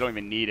well. They don't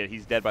even need it.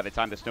 He's dead by the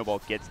time the snowball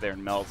gets there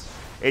and melts.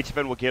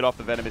 HFN will get off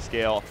the Venomous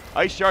Gale.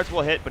 Ice Shards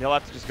will hit, but he'll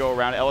have to just go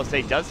around.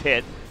 LSA does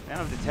hit. They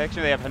don't have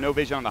detection. They have no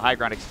vision on the high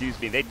ground. Excuse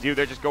me. They do.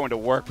 They're just going to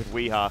work with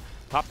Weeha.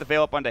 Pop the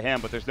Veil up onto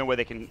him, but there's no way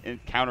they can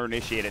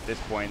counter-initiate at this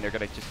point. They're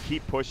going to just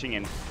keep pushing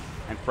and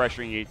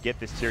pressuring you to get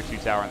this Tier 2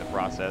 tower in the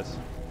process.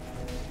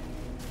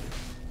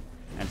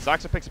 And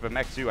Soxa picks up a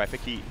mech too. I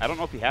don't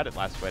know if he had it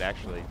last fight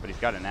actually, but he's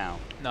got it now.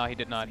 No, he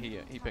did not. He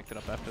picked it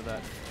up after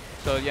that.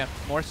 So yeah,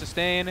 more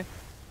sustain,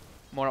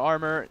 more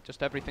armor,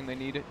 just everything they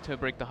need to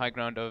break the high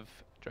ground of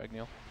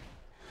Dragneel.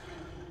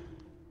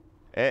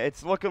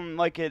 It's looking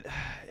like it.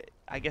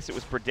 I guess it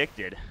was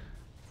predicted.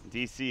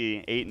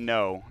 DC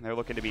 8-0. They're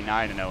looking to be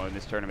 9-0 in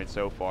this tournament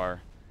so far.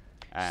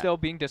 Still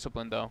being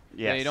disciplined though.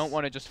 Yes. They don't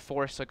want to just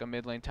force like a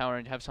mid lane tower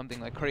and have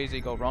something like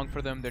crazy go wrong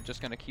for them. They're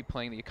just going to keep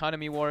playing the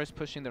economy wars,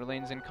 pushing their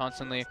lanes in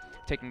constantly,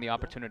 taking the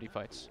opportunity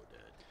fights.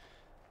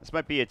 This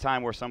might be a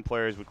time where some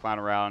players would clown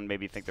around,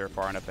 maybe think they're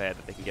far enough ahead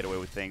that they can get away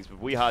with things.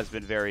 But Weeha's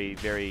been very,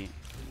 very,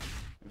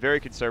 very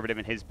conservative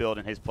in his build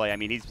and his play. I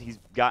mean, he's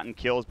gotten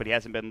kills, but he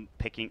hasn't been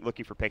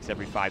looking for picks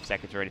every 5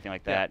 seconds or anything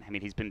like that. Yeah. I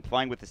mean, he's been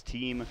playing with his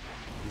team.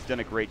 He's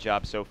done a great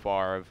job so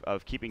far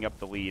of keeping up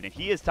the lead, and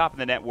he is top in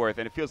the net worth.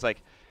 And it feels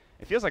like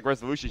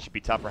Resolution should be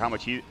top for how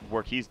much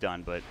work he's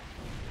done, but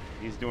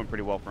he's doing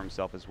pretty well for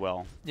himself as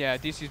well. Yeah,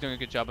 DC's doing a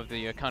good job of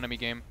the economy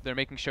game. They're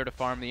making sure to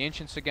farm the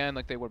Ancients again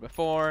like they were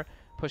before,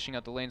 pushing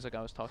out the lanes like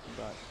I was talking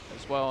about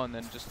as well, and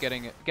then just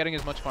getting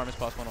as much farm as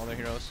possible on all their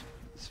heroes.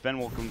 Sven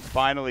will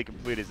finally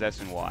complete his S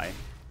and Y.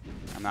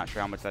 I'm not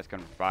sure how much that's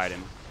going to provide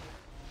him.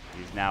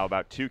 He's now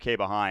about 2K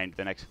behind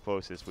the next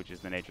closest, which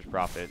is the Nature's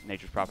Prophet.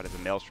 Nature's Prophet has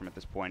a Maelstrom at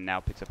this point, and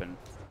now picks up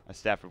a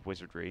Staff of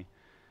Wizardry.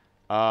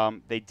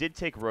 They did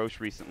take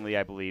Roche recently,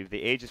 I believe.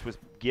 The Aegis was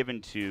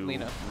given to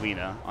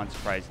Lina,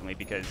 unsurprisingly,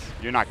 because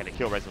you're not going to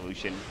kill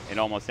Resolution in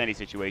almost any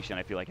situation,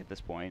 I feel like, at this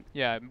point.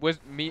 Yeah,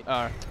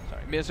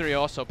 Misery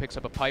also picks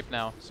up a pipe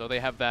now, so they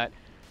have that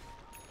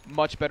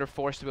much better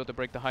force to be able to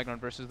break the high ground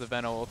versus the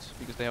Veno ult,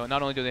 because they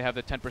not only do they have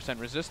the 10%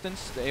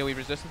 resistance, the AoE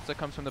resistance that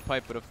comes from the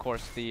pipe, but of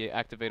course the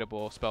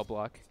activatable spell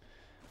block.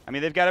 I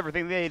mean, they've got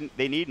everything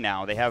they need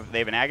now. They have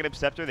an Aghanim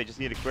Scepter. They just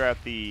need to clear out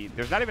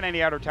there's not even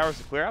any outer towers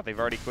to clear out. They've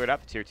already cleared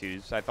out the Tier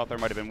 2s. I thought there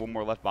might have been one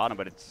more left bottom,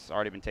 but it's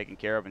already been taken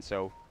care of. And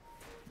so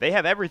they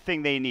have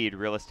everything they need,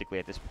 realistically,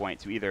 at this point,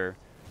 to either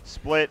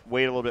split,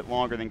 wait a little bit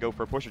longer, then go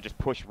for a push, or just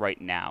push right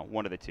now.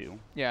 One of the two.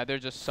 Yeah, they're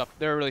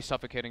really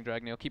suffocating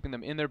Dragneel, keeping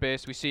them in their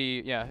base. We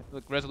see,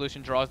 look,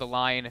 Resolution draws the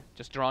line,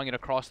 just drawing it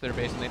across their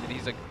base, and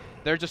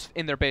they're just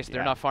in their base.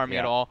 They're not farming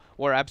at all.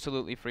 We're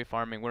absolutely free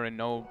farming. We're in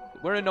no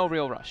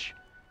real rush.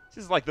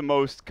 This is like the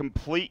most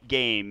complete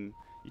game.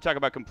 You talk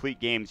about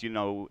complete games, you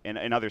know,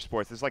 in other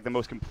sports. This is like the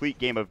most complete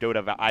game of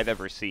Dota I've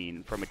ever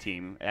seen from a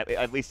team,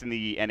 at least in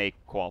the NA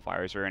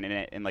qualifiers or in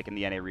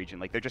the NA region.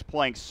 Like, they're just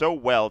playing so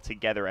well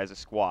together as a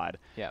squad.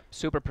 Yeah,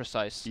 super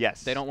precise.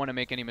 Yes. They don't want to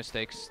make any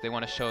mistakes. They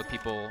want to show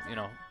people, you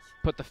know,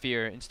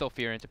 instill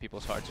fear into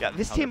people's hearts. Yeah,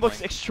 this team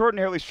looks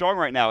extraordinarily strong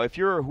right now. If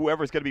you're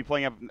whoever's going to be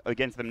playing up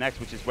against them next,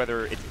 which is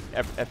whether it's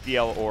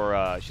FDL or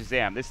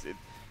Shazam,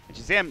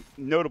 Shazam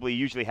notably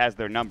usually has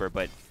their number,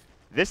 but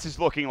this is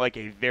looking like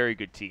a very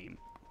good team.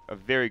 A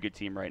very good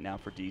team right now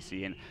for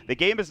DC. And the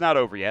game is not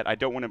over yet. I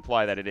don't want to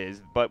imply that it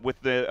is. But with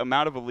the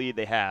amount of a lead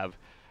they have,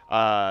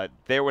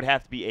 there would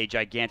have to be a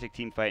gigantic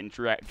team fight in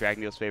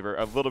Dragneel's favor.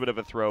 A little bit of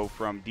a throw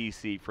from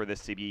DC for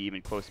this to be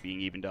even close to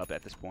being evened up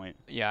at this point.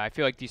 Yeah, I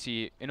feel like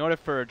DC, in order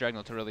for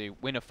Dragneel to really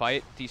win a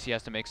fight, DC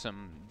has to make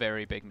some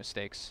very big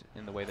mistakes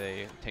in the way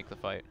they take the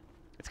fight.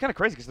 It's kind of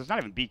crazy because there's not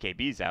even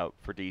BKBs out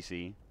for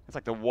DC. It's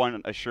like the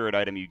one assured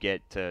item you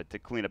get to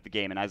clean up the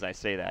game. And as I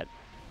say that,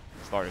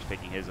 Slaughter's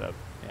picking his up.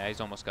 Yeah,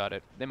 he's almost got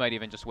it. They might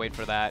even just wait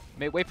for that.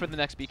 Wait for the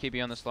next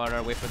BKB on the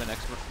Slaughter. Wait for the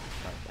next.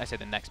 I said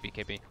the next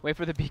BKB. Wait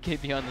for the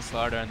BKB on the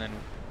Slaughter, and then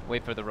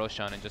wait for the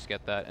Roshan and just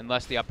get that.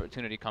 Unless the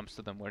opportunity comes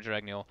to them where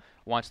Dragneel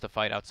wants to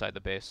fight outside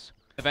the base.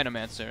 The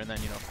Venomancer, and then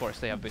of course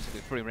they have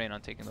basically free reign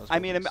on taking those. I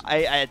mean,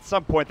 at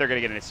some point they're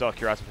gonna get an Assault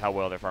Cuirass with how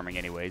well they're farming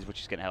anyways,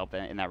 which is gonna help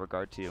in that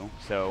regard too.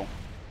 So,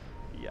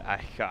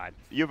 yeah, God,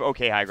 you have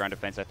okay high ground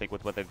defense, I think,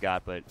 with what they've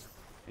got, but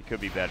it could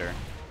be better.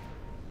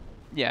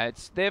 Yeah,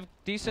 they have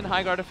decent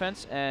high guard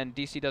defense, and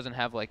DC doesn't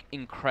have like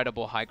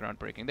incredible high ground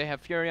breaking. They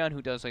have Furion,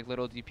 who does like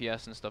little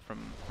DPS and stuff from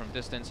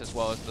distance, as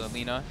well as the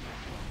Lina,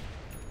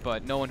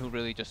 but no one who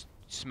really just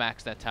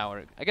smacks that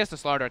tower. I guess the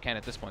Slaughter can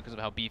at this point because of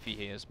how beefy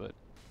he is, but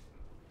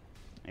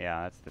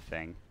yeah, that's the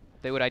thing.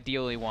 They would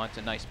ideally want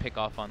a nice pick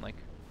off on like,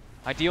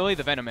 ideally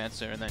the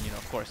Venomancer, and then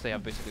of course they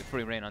have basically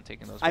free reign on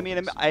taking those. I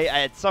mean,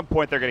 at some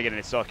point they're gonna get an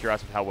Assault Cuirass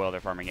with how well they're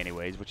farming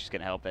anyways, which is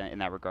gonna help in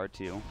that regard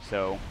too.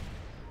 So,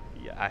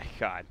 yeah,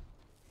 God.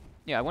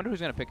 Yeah, I wonder who's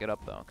going to pick it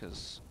up, though,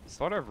 because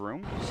Slaughter have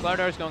room?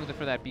 Slaughter is going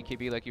for that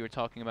BKB like you were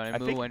talking about, and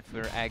Moo went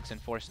for Ags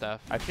and Force Staff.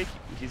 I think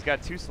he's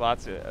got 2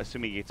 slots,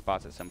 assuming he gets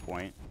spots at some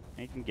point. And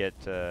he can get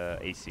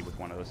AC with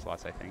one of those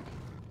slots, I think,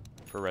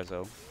 for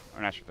Rezo.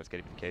 I'm not sure if that's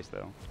going to be the case,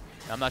 though.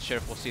 I'm not sure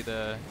if we'll see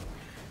the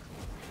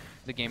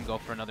game go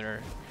for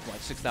another,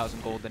 what,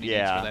 6,000 gold that he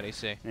needs for that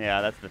AC.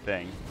 Yeah, that's the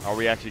thing. Are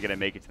we actually going to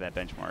make it to that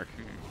benchmark?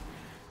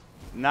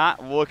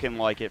 Not looking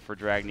like it for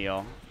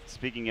Dragneel.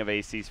 Speaking of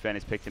AC, Sven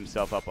has picked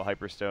himself up a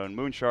Hyperstone.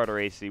 Moonshard or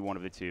AC, one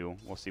of the two.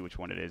 We'll see which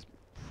one it is.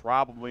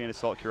 Probably an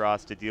Assault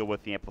Cuirass to deal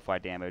with the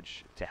amplified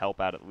damage, to help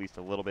out at least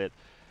a little bit.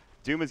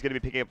 Doom is going to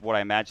be picking up what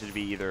I imagine to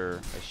be either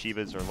a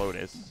Shiva's or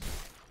Lotus.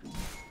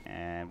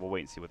 And we'll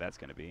wait and see what that's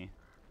going to be.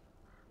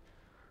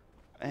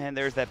 And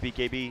there's that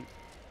BKB.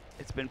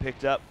 It's been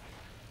picked up.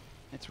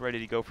 It's ready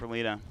to go for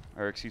Lina.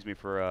 Or excuse me,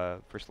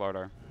 for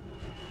Slardar.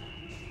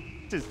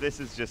 This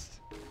is just...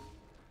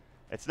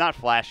 It's not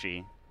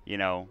flashy,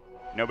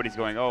 Nobody's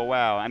going, oh,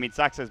 wow. I mean,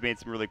 Sox has made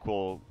some really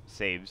cool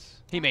saves.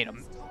 He made a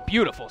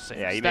beautiful saves.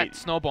 Yeah, that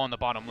snowball in the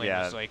bottom lane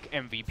was like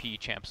MVP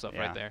champ stuff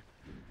right there.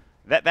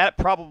 That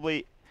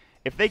probably,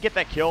 if they get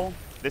that kill,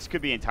 this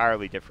could be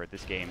entirely different,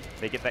 this game.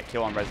 They get that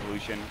kill on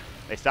Resolution.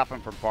 They stop him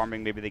from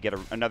farming. Maybe they get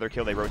another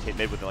kill. They rotate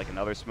mid with like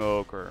another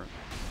smoke, or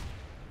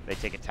they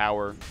take a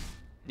tower.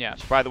 Yeah.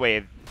 Which, by the way,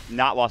 have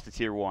not lost to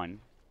Tier 1.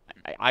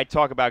 I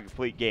talk about a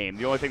complete game.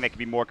 The only thing that could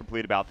be more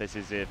complete about this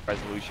is if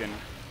Resolution,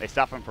 they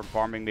stop him from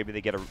farming. Maybe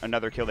they get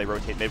another kill. They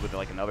rotate mid with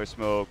like another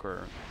smoke,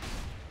 or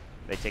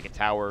they take a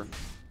tower.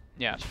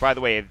 Yeah. Which, by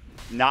the way, have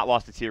not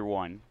lost to Tier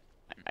 1.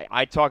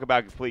 I talk about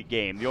a complete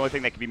game. The only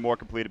thing that could be more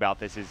complete about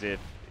this is if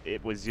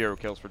it was 0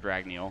 kills for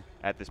Dragneel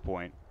at this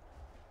point.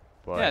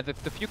 But yeah,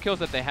 the few kills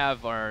that they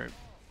have are,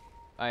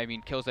 I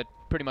mean, kills that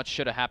pretty much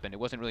should have happened. It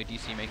wasn't really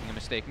DC making a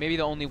mistake. Maybe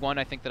the only one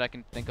I think that I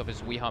can think of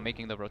is Weehaw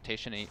making the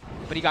rotation,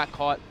 but he got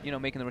caught,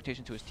 making the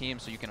rotation to his team,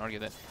 so you can argue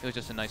that it was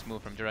just a nice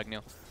move from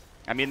Dragneel.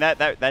 I mean,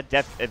 that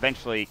death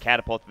eventually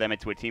catapulted them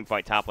into a team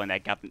fight top lane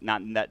that got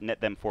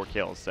net them 4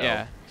 kills. So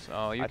yeah, so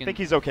I think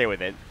he's okay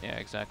with it. Yeah,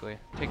 exactly.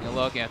 Taking a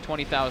look, yeah,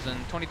 20,000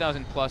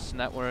 plus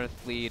net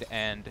worth lead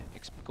and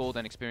gold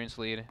and experience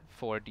lead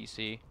for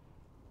DC.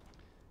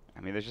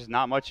 I mean, there's just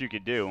not much you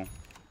could do.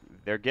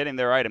 They're getting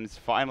their items.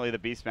 Finally, the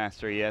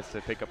Beastmaster, he has to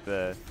pick up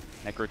the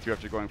Necro 2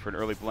 after going for an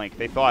early blink.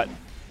 They thought,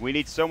 we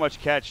need so much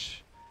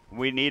catch.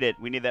 We need it.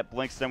 We need that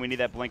blink stun. We need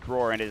that blink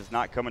roar, and it is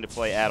not coming to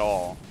play at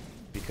all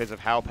because of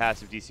how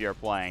passive DC are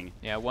playing.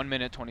 Yeah, 1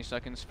 minute, 20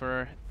 seconds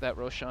for that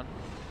Roshan.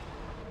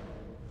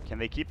 Can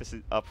they keep this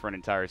up for an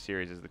entire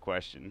series is the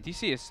question.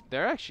 DC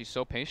they're actually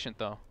so patient,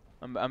 though.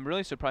 I'm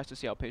really surprised to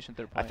see how patient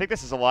they're playing. I think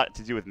this has a lot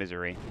to do with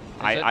Misery.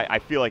 I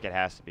feel like it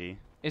has to be.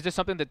 Is this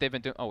something that they've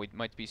been doing? Oh, we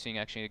might be seeing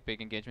actually a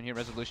big engagement here.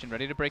 Resolution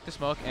ready to break the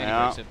smoke, and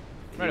he breaks it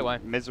right away.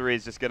 Misery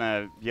is just going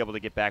to be able to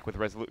get back with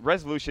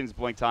Resolution's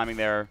blink timing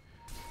there.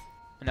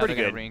 And now they're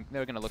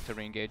going to look to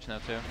re-engage now,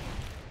 too.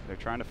 They're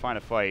trying to find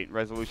a fight.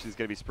 Resolution's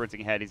going to be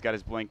sprinting ahead. He's got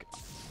his blink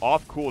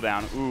off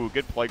cooldown. Ooh,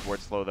 good plague board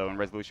slow, though, and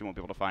Resolution won't be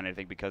able to find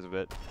anything because of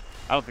it.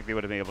 I don't think they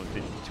would have been able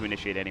to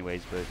initiate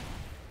anyways, but...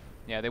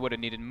 Yeah, they would have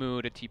needed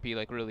Moo to TP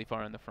like really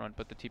far in the front,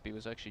 but the TP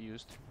was actually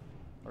used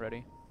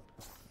already.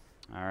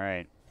 All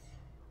right.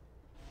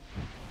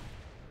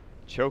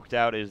 Choked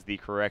out is the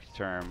correct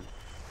term.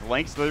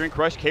 Blank Slithering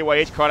Crush,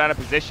 KYH caught out of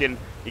position.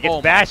 He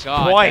gets bashed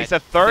twice, a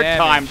third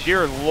time.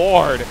 Dear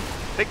Lord.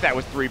 I think that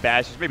was 3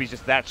 bashes. Maybe he's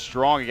just that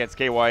strong against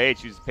KYH.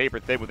 He's paper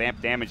thin with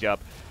amp damage up.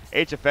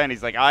 HFN,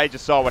 he's like, I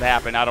just saw what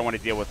happened. I don't want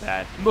to deal with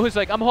that. Moo's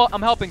like, I'm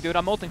helping, dude.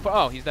 I'm ulting for...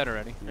 Oh, he's dead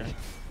already. Yeah.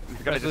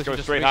 They're going to just go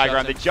straight high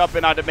ground. They jump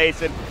in onto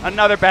Mason.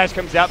 Another bash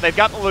comes out. They've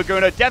got the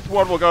Laguna. Death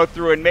Ward will go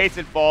through, and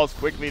Mason falls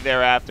quickly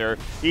thereafter.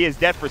 He is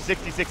dead for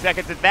 66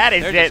 seconds, and that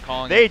is it.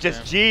 They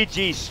just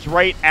GG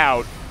straight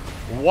out.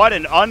 What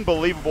an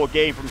unbelievable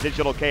game from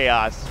Digital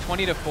Chaos.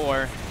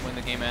 20-4 when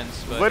the game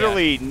ends. But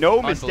literally yeah,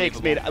 no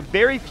mistakes made.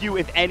 Very few,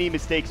 if any,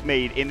 mistakes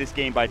made in this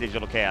game by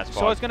Digital Chaos.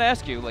 So I was gonna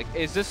ask you, like,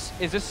 is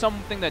this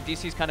something that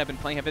DC's kind of been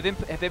playing? Have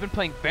they been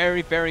playing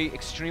very, very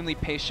extremely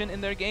patient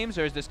in their games,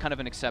 or is this kind of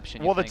an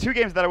exception? Well, the 2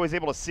 games that I was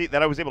able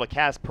to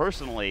cast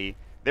personally,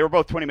 they were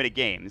both 20-minute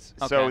games.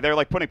 Okay. So they're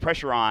like putting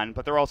pressure on,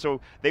 but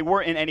they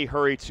weren't in any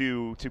hurry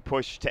to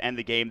push to end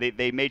the game.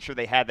 They made sure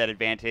they had that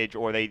advantage,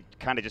 or they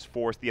kind of just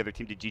forced the other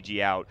team to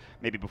GG out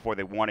maybe before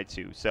they wanted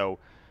to. So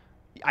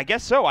I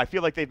guess so. I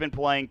feel like they've been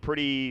playing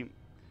pretty.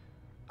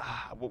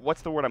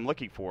 What's the word I'm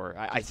looking for?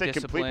 I said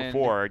complete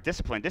before.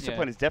 Discipline.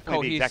 Discipline is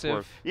definitely the exact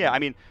word. Yeah, I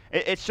mean,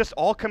 it's just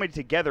all coming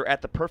together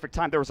at the perfect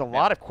time. There was a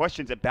lot of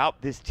questions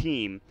about this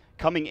team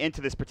coming into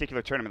this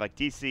particular tournament, like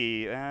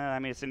DC, I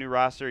mean, it's a new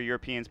roster,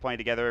 Europeans playing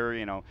together,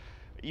 you know.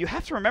 You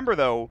have to remember,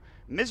 though,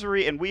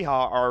 Misery and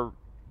Weehaw are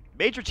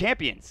major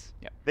champions.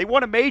 Yep. They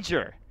won a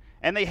major,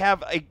 and they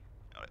have a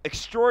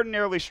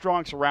extraordinarily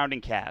strong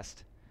surrounding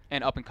cast.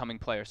 And up-and-coming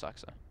player,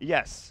 Saksa.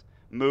 Yes.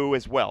 Moo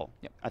as well,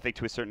 yep. I think,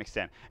 to a certain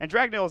extent. And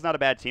Dragneel is not a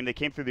bad team. They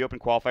came through the open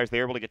qualifiers. They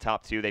were able to get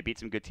top 2. They beat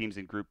some good teams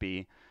in Group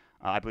B.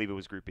 I believe it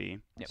was Group B.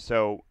 Yep.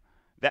 So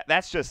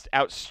that's just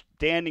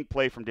outstanding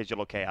play from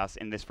Digital Chaos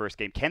in this first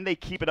game. Can they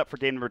keep it up for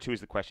game number 2 is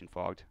the question,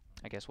 Fogged.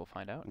 I guess we'll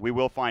find out. We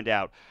will find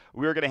out.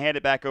 We're going to hand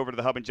it back over to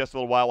the hub in just a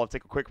little while. I'll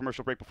take a quick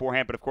commercial break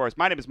beforehand. But, of course,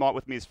 my name is Malt.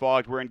 With me is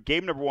Fogged. We're in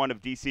game number 1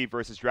 of DC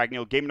versus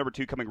Dragneel. Game number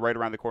 2 coming right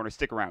around the corner.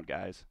 Stick around,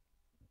 guys.